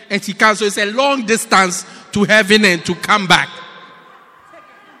heaven and she can't. So it's a long distance to heaven and to come back.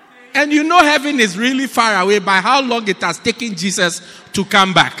 And you know heaven is really far away by how long it has taken Jesus to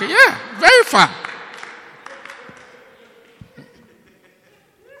come back. Yeah, very far.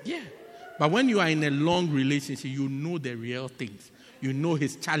 Yeah. But when you are in a long relationship, you know the real things. You know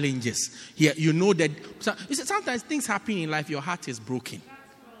his challenges. You know that sometimes things happen in life, your heart is broken.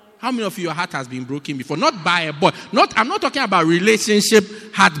 How many of you, your heart has been broken before? Not by a boy. I'm not talking about relationship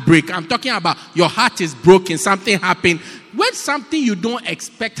heartbreak. I'm talking about your heart is broken. Something happened. When something you don't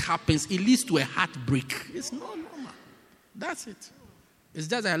expect happens, it leads to a heartbreak. It's not normal. That's it. It's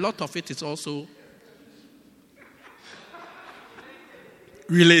just a lot of it is also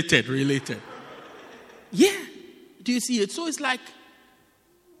related. Yeah. Do you see it? So it's like,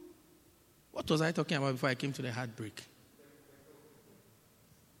 what was I talking about before I came to the heartbreak?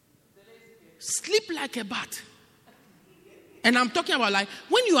 Sleep like a bat. And I'm talking about like,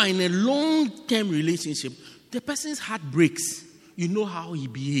 when you are in a long-term relationship, the person's heart breaks. You know how he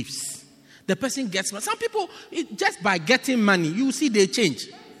behaves. The person gets money. Some people, just by getting money, you see they change.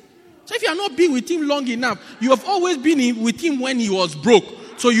 So if you are not being with him long enough, you have always been with him when he was broke.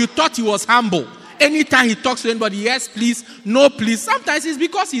 So you thought he was humble. Anytime he talks to anybody, yes, please, no, please. Sometimes it's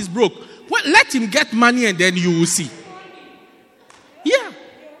because he's broke. Well, let him get money and then you will see. Yeah.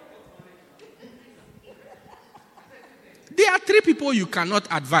 There are 3 people you cannot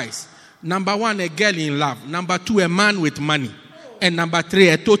advise. Number 1, a girl in love. Number 2, a man with money. And number 3,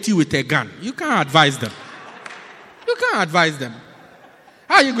 a toti with a gun. You can't advise them. You can't advise them.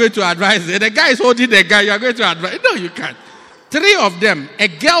 How are you going to advise them? The guy is holding the guy. You are going to advise. No, you can't. 3 of them. A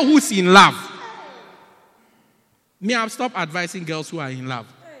girl who's in love. Me, I've stopped advising girls who are in love.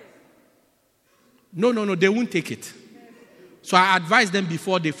 No, they won't take it. So I advise them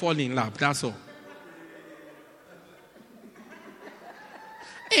before they fall in love. That's all.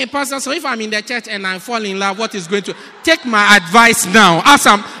 Hey, Pastor, so if I'm in the church and I fall in love, what is going to... Take my advice now.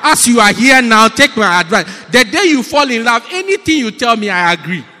 As you are here now, take my advice. The day you fall in love, anything you tell me, I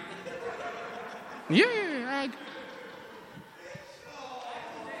agree. Yeah, I agree.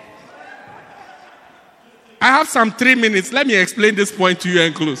 I have some 3 minutes. Let me explain this point to you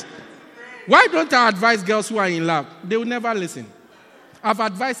and close. Why don't I advise girls who are in love? They will never listen. I've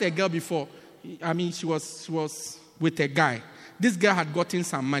advised a girl before. She was with a guy. This girl had gotten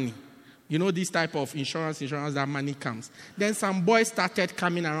some money. You know, this type of insurance that money comes. Then some boys started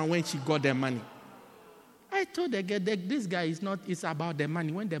coming around when she got their money. I told the girl that this guy it's about the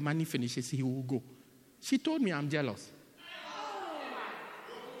money. When the money finishes, he will go. She told me I'm jealous.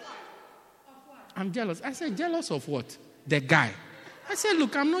 I'm jealous. I said, jealous of what? The guy. I said,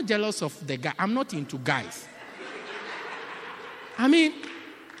 look, I'm not jealous of the guy. I'm not into guys.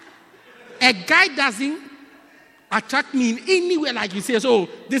 A guy doesn't attract me in any way like you say, so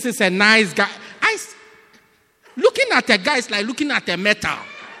this is a nice guy. Looking at a guy is like looking at a metal.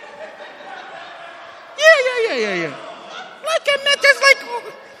 Yeah. Like a metal is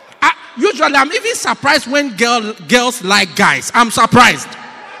like... usually, I'm even surprised when girls like guys. I'm surprised.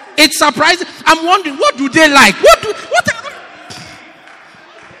 It's surprising. I'm wondering, what do they like?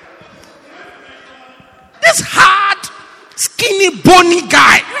 This hard, skinny, bony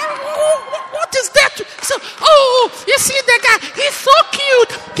guy. What is that? So, you see the guy? He's so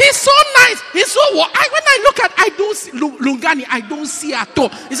cute. He's so nice. He's so... when I look at... I don't see... Lungani, I don't see at all.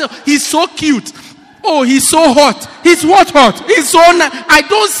 He's so cute. Oh, he's so hot. He's hot? He's so nice. I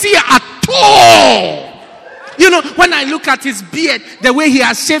don't see at all. You know, when I look at his beard, the way he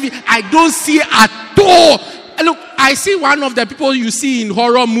has shaved it, I don't see at all. Look, I see one of the people you see in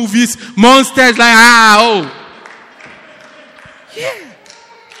horror movies, monsters like, Yeah.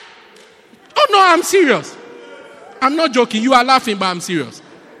 Oh, no, I'm serious. I'm not joking. You are laughing, but I'm serious.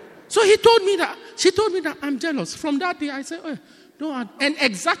 So she told me that I'm jealous. From that day, I said, no. And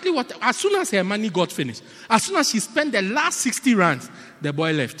exactly as soon as her money got finished, as soon as she spent the last 60 rands, the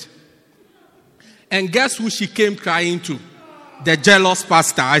boy left. And guess who she came crying to? The jealous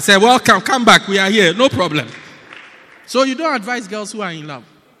pastor. I said, welcome, come back. We are here. No problem. So you don't advise girls who are in love.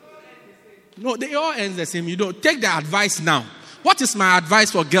 No, they all end the same. You don't. Take the advice now. What is my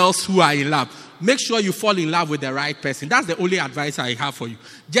advice for girls who are in love? Make sure you fall in love with the right person. That's the only advice I have for you.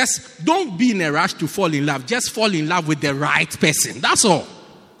 Just don't be in a rush to fall in love. Just fall in love with the right person. That's all.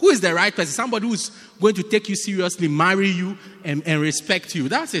 Who is the right person? Somebody who's going to take you seriously, marry you, and respect you.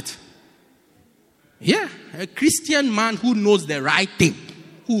 That's it. Yeah. A Christian man who knows the right thing.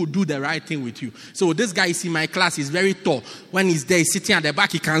 Who will do the right thing with you. So this guy is in my class. He's very tall. When he's there, he's sitting at the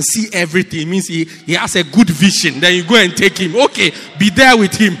back. He can see everything. It means he has a good vision. Then you go and take him. Okay, be there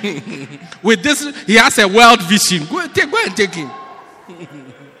with him. With this, he has a world vision. Go and take him.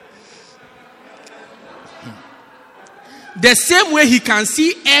 The same way he can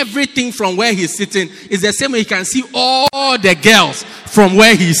see everything from where he's sitting is the same way he can see all the girls from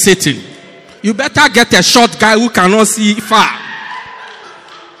where he's sitting. You better get a short guy who cannot see far.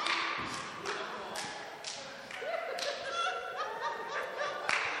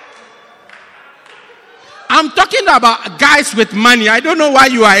 I'm talking about guys with money. I don't know why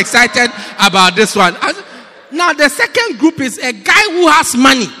you are excited about this one. Now, the second group is a guy who has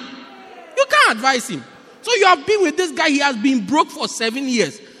money. You can't advise him. So you have been with this guy. He has been broke for 7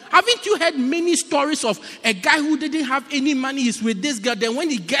 years. Haven't you heard many stories of a guy who didn't have any money? He's with this girl. Then when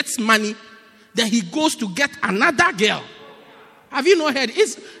he gets money, then he goes to get another girl. Have you not heard?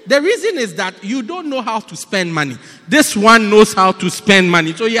 The reason is that you don't know how to spend money. This one knows how to spend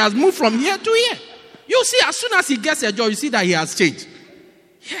money. So he has moved from here to here. You see, as soon as he gets a job, you see that he has changed.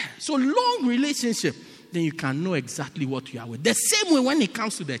 Yeah. So long relationship, then you can know exactly what you are with. The same way when it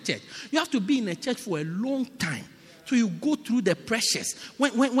comes to the church. You have to be in a church for a long time. So you go through the pressures.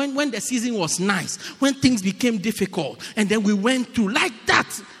 When the season was nice, when things became difficult, and then we went through like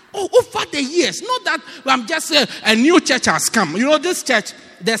that. Oh, over the years. Not that I'm just a new church has come. You know, this church,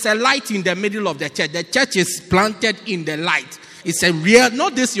 there's a light in the middle of the church. The church is planted in the light. It's a real,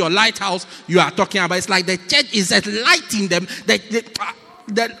 not this your lighthouse you are talking about. It's like the church is a light in them.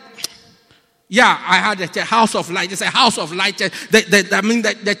 Yeah, I had a house of light. It's a house of light.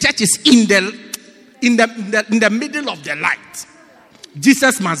 The church is in the middle of the light.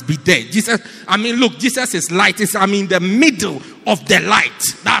 Jesus must be there. Jesus is light. It's in the middle of the light.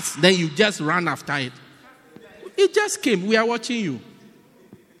 Then you just run after it. It just came. We are watching you.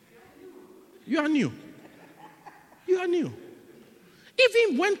 You are new. You are new.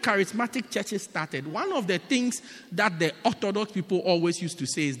 Even when charismatic churches started, one of the things that the Orthodox people always used to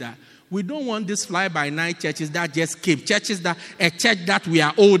say is that we don't want these fly-by-night churches that just came. A church that we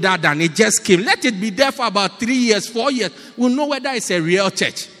are older than, it just came. Let it be there for about 3 years, 4 years. We'll know whether it's a real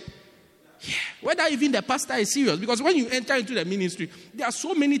church. Yeah. Whether even the pastor is serious. Because when you enter into the ministry, there are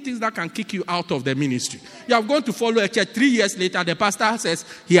so many things that can kick you out of the ministry. You are going to follow a church. 3 years later, the pastor says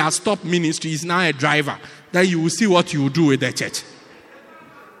he has stopped ministry. He's now a driver. Then you will see what you will do with the church.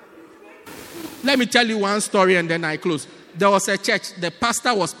 Let me tell you one story and then I close. There was a church. The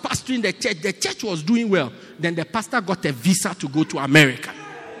pastor was pastoring the church. The church was doing well. Then the pastor got a visa to go to America.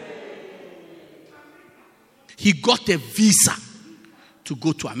 He got a visa to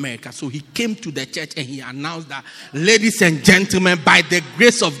go to America. So he came to the church and he announced that, ladies and gentlemen, by the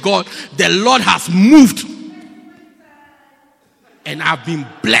grace of God, the Lord has moved. And I've been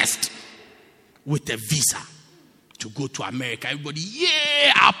blessed with a visa to go to America. Everybody,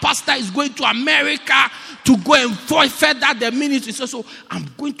 yeah, our pastor is going to America to go and further the ministry. So I'm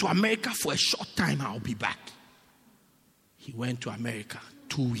going to America for a short time. I'll be back. He went to America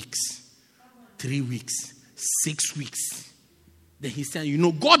 2 weeks, 3 weeks, 6 weeks. Then he said,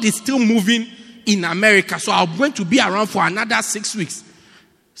 God is still moving in America, so I'm going to be around for another 6 weeks.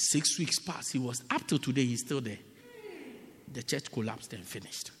 6 weeks passed. He was up till today. He's still there. The church collapsed and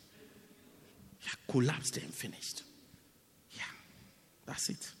finished. Yeah, collapsed and finished. That's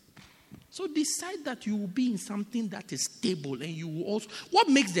it. So decide that you will be in something that is stable, and you will also. What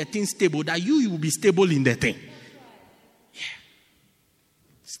makes the thing stable? That you will be stable in the thing. Yeah.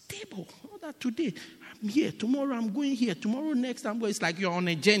 Stable. Not that today I'm here, tomorrow I'm going here, tomorrow next I'm going. It's like you're on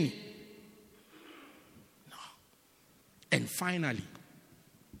a journey. No. And finally,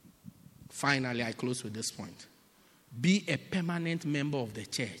 I close with this point. Be a permanent member of the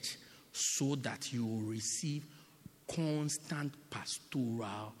church so that you will receive constant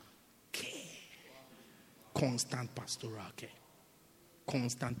pastoral care. Constant pastoral care.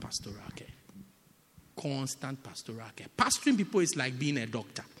 Constant pastoral care. Constant pastoral care. Pastoring people is like being a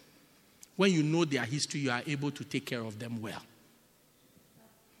doctor. When you know their history, you are able to take care of them well.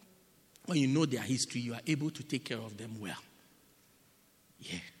 When you know their history, you are able to take care of them well.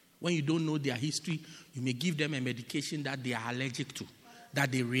 Yeah. When you don't know their history, you may give them a medication that they are allergic to,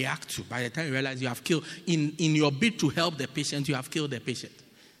 that they react to. By the time you realize you have killed, in your bid to help the patient, you have killed the patient.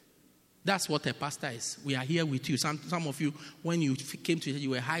 That's what a pastor is. We are here with you. Some of you, when you came to church,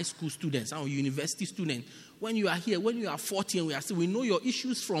 you were high school students, some university students. When you are here, when you are 40 and we know your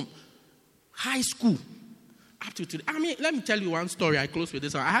issues from high school up to today. I mean, let me tell you one story. I close with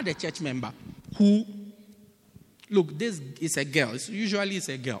this one. I had a church member who, look, this is a girl. Usually it's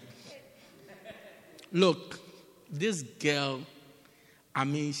a girl. Look, this girl, I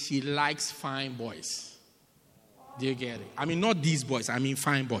mean, she likes fine boys. Do you get it? I mean, not these boys. I mean,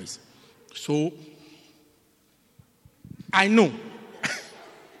 fine boys. So, I know.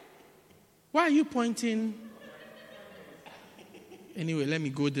 Why are you pointing? Anyway, let me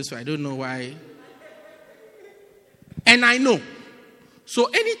go this way. I don't know why. And I know. So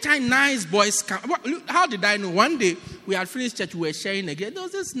anytime nice boys come, how did I know? One day we had finished church, we were sharing again. There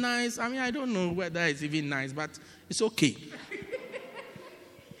was this nice, I mean, I don't know whether it's even nice, but it's okay.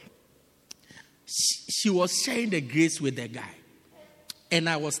 She was sharing the grace with the guy. And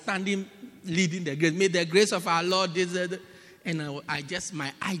I was standing, leading the grace. May the grace of our Lord, and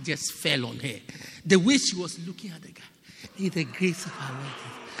my eye just fell on her. The way she was looking at the guy. May the grace of our Lord,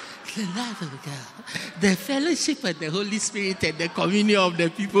 the love of God, the fellowship of the Holy Spirit and the communion of the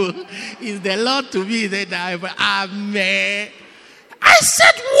people is the Lord to me. Amen. I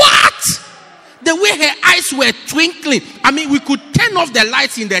said, what? The way her eyes were twinkling. I mean, we could turn off the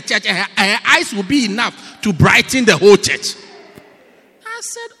lights in the church and her eyes would be enough to brighten the whole church. I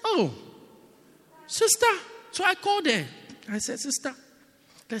said, oh, sister. So I called her. I said, sister,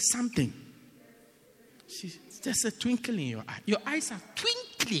 there's something. There's a twinkle in your eye. Your eyes are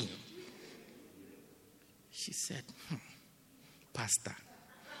twinkling. She said, Pastor,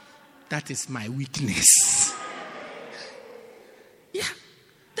 that is my weakness. Yeah,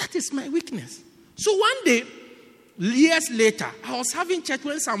 that is my weakness. So one day, years later, I was having church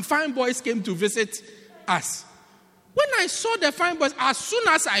when some fine boys came to visit us. When I saw the fine boys, as soon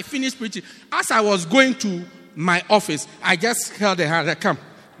as I finished preaching, as I was going to my office, I just held her hand, come.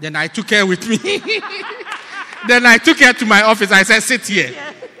 Then I took her with me. Then I took her to my office. I said, sit here.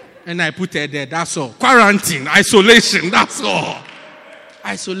 Yeah. And I put her there. That's all. Quarantine, isolation, that's all.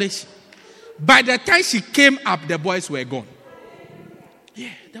 Isolation. By the time she came up, the boys were gone.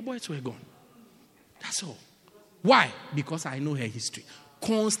 Yeah, the boys were gone. That's all. Why? Because I know her history.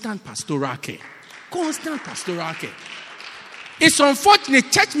 Constant pastoral care. Constant pastoral care. It's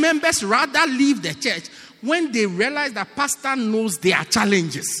unfortunate church members rather leave the church when they realize that pastor knows their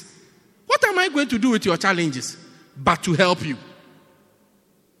challenges. What am I going to do with your challenges? But to help you.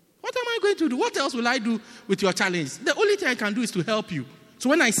 What am I going to do? What else will I do with your challenges? The only thing I can do is to help you. So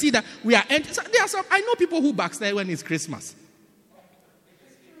when I see that we are empty, there are some, I know people who backslide when it's Christmas.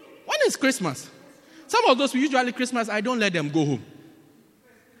 When it's Christmas. Some of those, usually Christmas, I don't let them go home.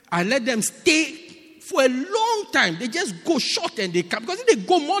 I let them stay for a long time. They just go short and they come. Because if they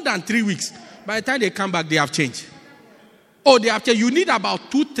go more than 3 weeks, by the time they come back, they have changed. Oh, they have changed. You need about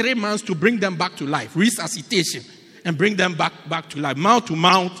 2-3 months to bring them back to life. Resuscitation. And bring them back to life. Mouth to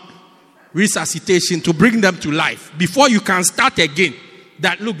mouth resuscitation to bring them to life. Before you can start again.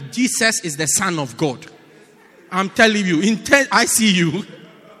 That, look, Jesus is the Son of God. I'm telling you. I see you.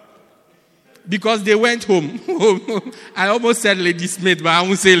 Because they went home. I almost said Lady Smith, but I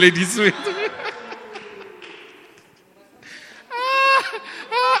won't say Lady Smith.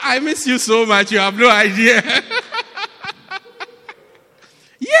 I miss you so much. You have no idea.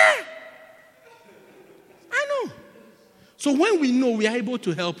 Yeah. I know. So when we know, we are able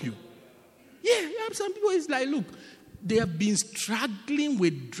to help you. Yeah, some people, it's like, look, they have been struggling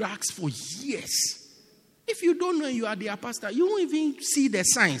with drugs for years. If you don't know you are their pastor, you won't even see the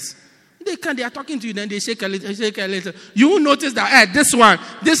signs. They are talking to you, then they shake a little. You will notice that,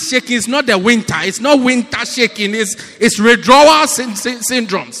 this shaking is not the winter. It's not winter shaking. It's withdrawal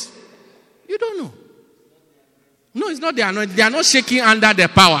syndromes. You don't know. No, it's not the anointing. They are not shaking under the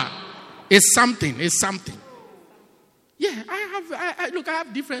power. It's something. Yeah,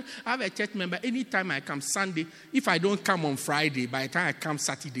 I have a church member. Anytime I come Sunday, if I don't come on Friday, by the time I come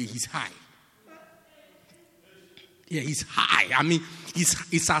Saturday, he's high. Yeah, he's high. I mean,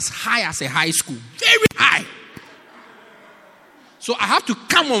 he's as high as a high school. Very high. So I have to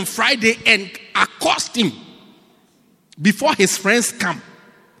come on Friday and accost him before his friends come.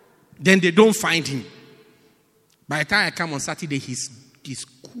 Then they don't find him. By the time I come on Saturday, he's He's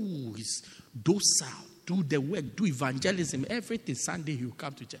cool. He's docile. Do the work. Do evangelism. Everything. Sunday he will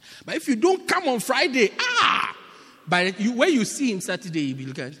come to church. But if you don't come on Friday, but when you see him Saturday, you will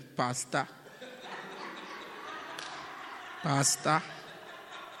look at Pastor.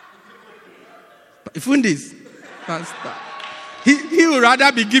 If this Pastor, he would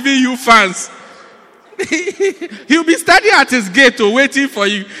rather be giving you fans. He'll be standing at his gate or waiting for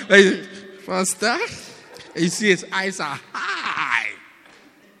you. Pastor, you see his eyes are high,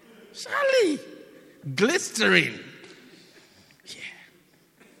 Charlie, glistering.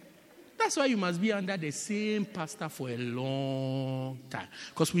 That's why you must be under the same pastor for a long time.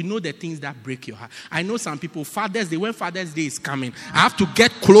 Because we know the things that break your heart. I know some people, Father's Day, when Father's Day is coming, I have to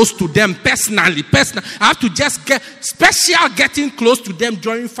get close to them personally. I have to just get getting close to them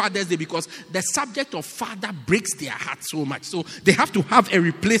during Father's Day because the subject of father breaks their heart so much. So they have to have a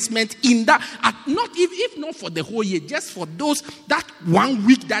replacement in that, if not for the whole year, just for that 1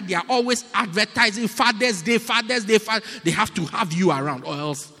 week that they are always advertising Father's Day, they have to have you around or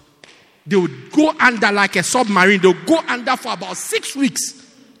else they would go under like a submarine. They'll go under for about 6 weeks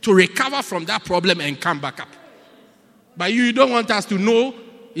to recover from that problem and come back up. But you don't want us to know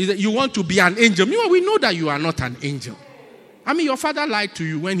you want to be an angel. Meanwhile, we know that you are not an angel. I mean, your father lied to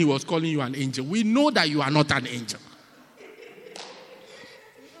you when he was calling you an angel. We know that you are not an angel.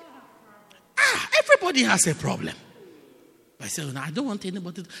 Everybody has a problem. But I said, I don't want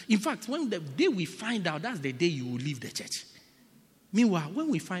anybody to. In fact, when the day we find out, that's the day you will leave the church. Meanwhile, when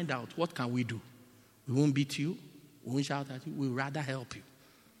we find out, what can we do? We won't beat you. We won't shout at you. We'll rather help you.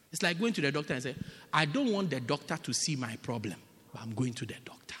 It's like going to the doctor and say, I don't want the doctor to see my problem, but I'm going to the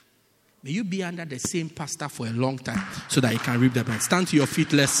doctor. May you be under the same pastor for a long time so that you can reap the benefit. Stand to your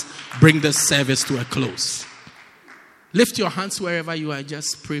feet. Let's bring this service to a close. Lift your hands wherever you are.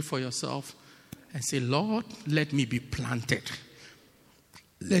 Just pray for yourself and say, Lord, let me be planted.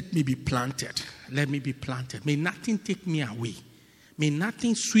 Let me be planted. Let me be planted. May nothing take me away. May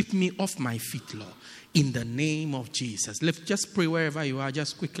nothing sweep me off my feet, Lord. In the name of Jesus. Just pray wherever you are.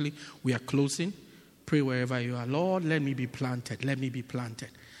 Just quickly. We are closing. Pray wherever you are. Lord, let me be planted. Let me be planted.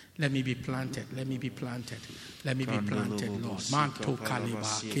 Let me be planted. Let me be planted. Let me be planted, Lord. Manto kaliba,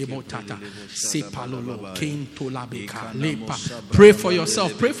 kemotata, sepalolo, kentolabeka, lepa. Pray for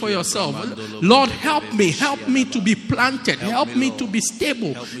yourself. Pray for yourself. Lord, help me. Help me to be planted. Help me to be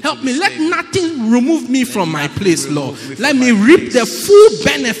stable. Help me. Let nothing remove me from my place, Lord. Let me reap the full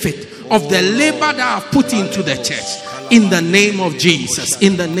benefit of the labor that I've put into the church. In the name of Jesus.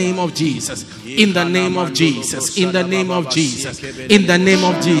 In the name of Jesus. In the name of Jesus. In the name of Jesus. In the name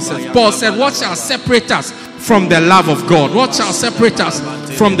of Jesus. Paul said, what shall separate us from the love of God? What shall separate us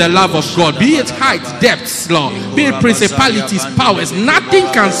from the love of God? Be it height, depths, Lord. Be it principalities, powers. Nothing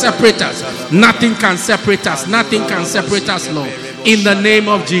can separate us. Nothing can separate us. Nothing can separate us, Lord. In the name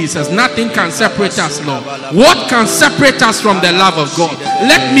of Jesus. Nothing can separate us, Lord. What can separate us from the love of God?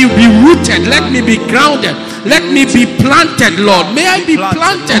 Let me be rooted. Let me be grounded. Let me be planted, Lord. May I be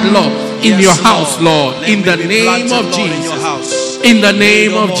planted, Lord, in your house, Lord. In the name of Jesus. In the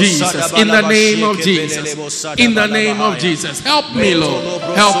name of Jesus. In the name of Jesus. In the name of Jesus. Help me, Lord.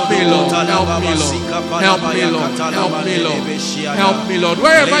 Help me, Lord. Help me, Lord. Help me, Lord. Help me, Lord. Help me, Lord.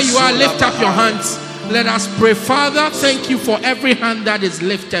 Wherever you are, lift up your hands. Let us pray. Father, thank you for every hand that is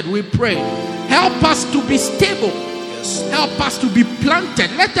lifted. We pray. Help us to be stable. Help us to be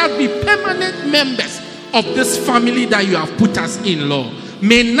planted. Let us be permanent members of this family that you have put us in, Lord.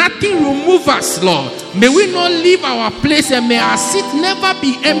 May nothing remove us, Lord. May we not leave our place and may our seat never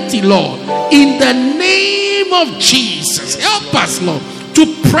be empty, Lord. In the name of Jesus, help us, Lord,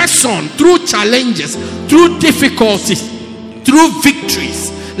 to press on through challenges, through difficulties, through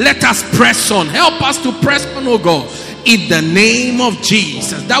victories. Let us press on. Help us to press on, oh God, in the name of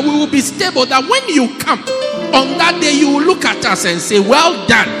Jesus, that we will be stable, that when you come on that day, you will look at us and say, well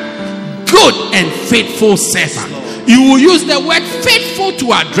done, good and faithful servant. You will use the word faithful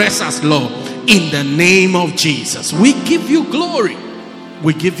to address us, Lord, in the name of Jesus. We give you glory.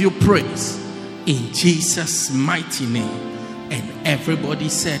 We give you praise in Jesus' mighty name. And everybody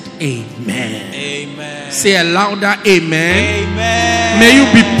said amen. Amen. Say a louder amen. Amen. May you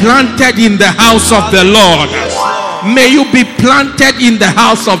be planted in the house of the Lord. May you be planted in the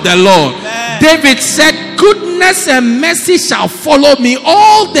house of the Lord. Amen. David said, goodness and mercy shall follow me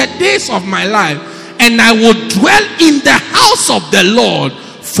all the days of my life, and I will dwell in the house of the Lord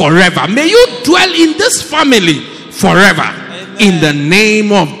forever. May you dwell in this family forever. Amen. In the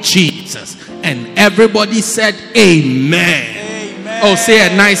name of Jesus. And everybody said amen. Oh,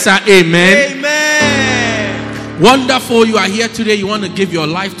 say a nicer amen. Amen. Wonderful. You are here today. You want to give your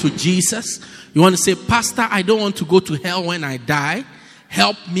life to Jesus. You want to say, Pastor, I don't want to go to hell when I die.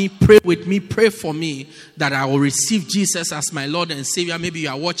 help me, pray with me, pray for me that I will receive Jesus as my Lord and Savior. Maybe you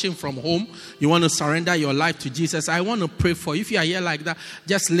are watching from home. You want to surrender your life to Jesus. I want to pray for you. If you are here like that,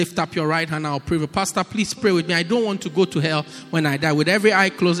 just lift up your right hand. I'll pray for you. Pastor, please pray with me. I don't want to go to hell when I die. With every eye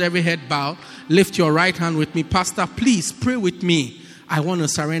closed, every head bowed, lift your right hand with me. Pastor, please pray with me. I want to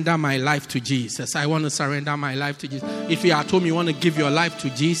surrender my life to Jesus. I want to surrender my life to Jesus. If you are at home, you want to give your life to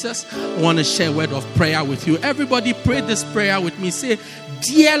Jesus, I want to share a word of prayer with you. Everybody pray this prayer with me. Say,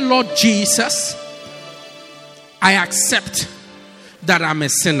 dear Lord Jesus, I accept that I'm a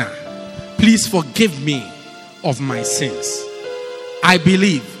sinner. Please forgive me of my sins. I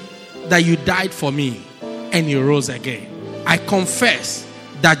believe that you died for me and you rose again. I confess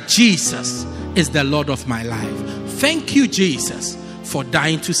that Jesus is the Lord of my life. Thank you, Jesus, for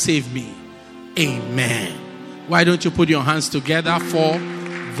dying to save me. Amen. Why don't you put your hands together for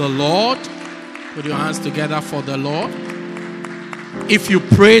the Lord? Put your hands together for the Lord. If you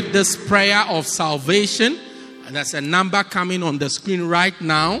prayed this prayer of salvation, and there's a number coming on the screen right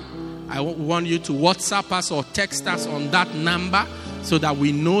now, I want you to WhatsApp us or text us on that number so that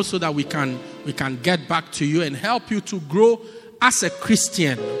we know, so that we can get back to you and help you to grow as a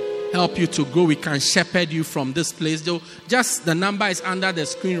Christian. Help you to grow. We can shepherd you from this place. Just the number is under the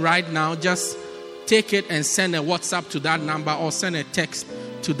screen right now. Just take it and send a WhatsApp to that number or send a text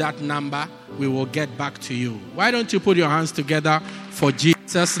to that number. We will get back to you. Why don't you put your hands together for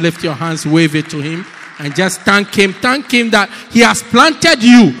Jesus? Lift your hands, wave it to him, and just thank him. Thank him that he has planted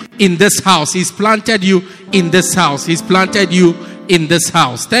you in this house. He's planted you in this house. He's planted you in this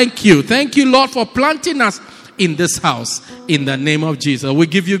house. Thank you. Thank you, Lord, for planting us in this house. In the name of Jesus, we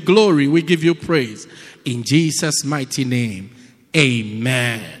give you glory. We give you praise. In Jesus' mighty name,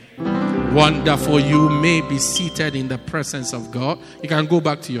 amen. Wonderful. You may be seated in the presence of God. You can go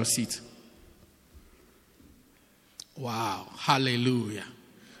back to your seat. Wow. Hallelujah.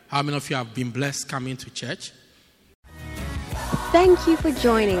 How many of you have been blessed coming to church? Thank you for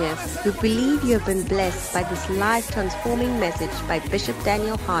joining us. We believe you have been blessed by this life-transforming message by Bishop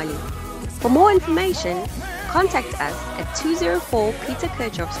Daniel Harley. For more information, contact us at 204 Peter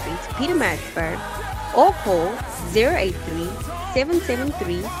Kirchhoff Street, Pietermaritzburg, or call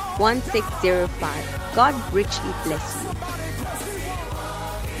 083-773-1605. God richly bless you.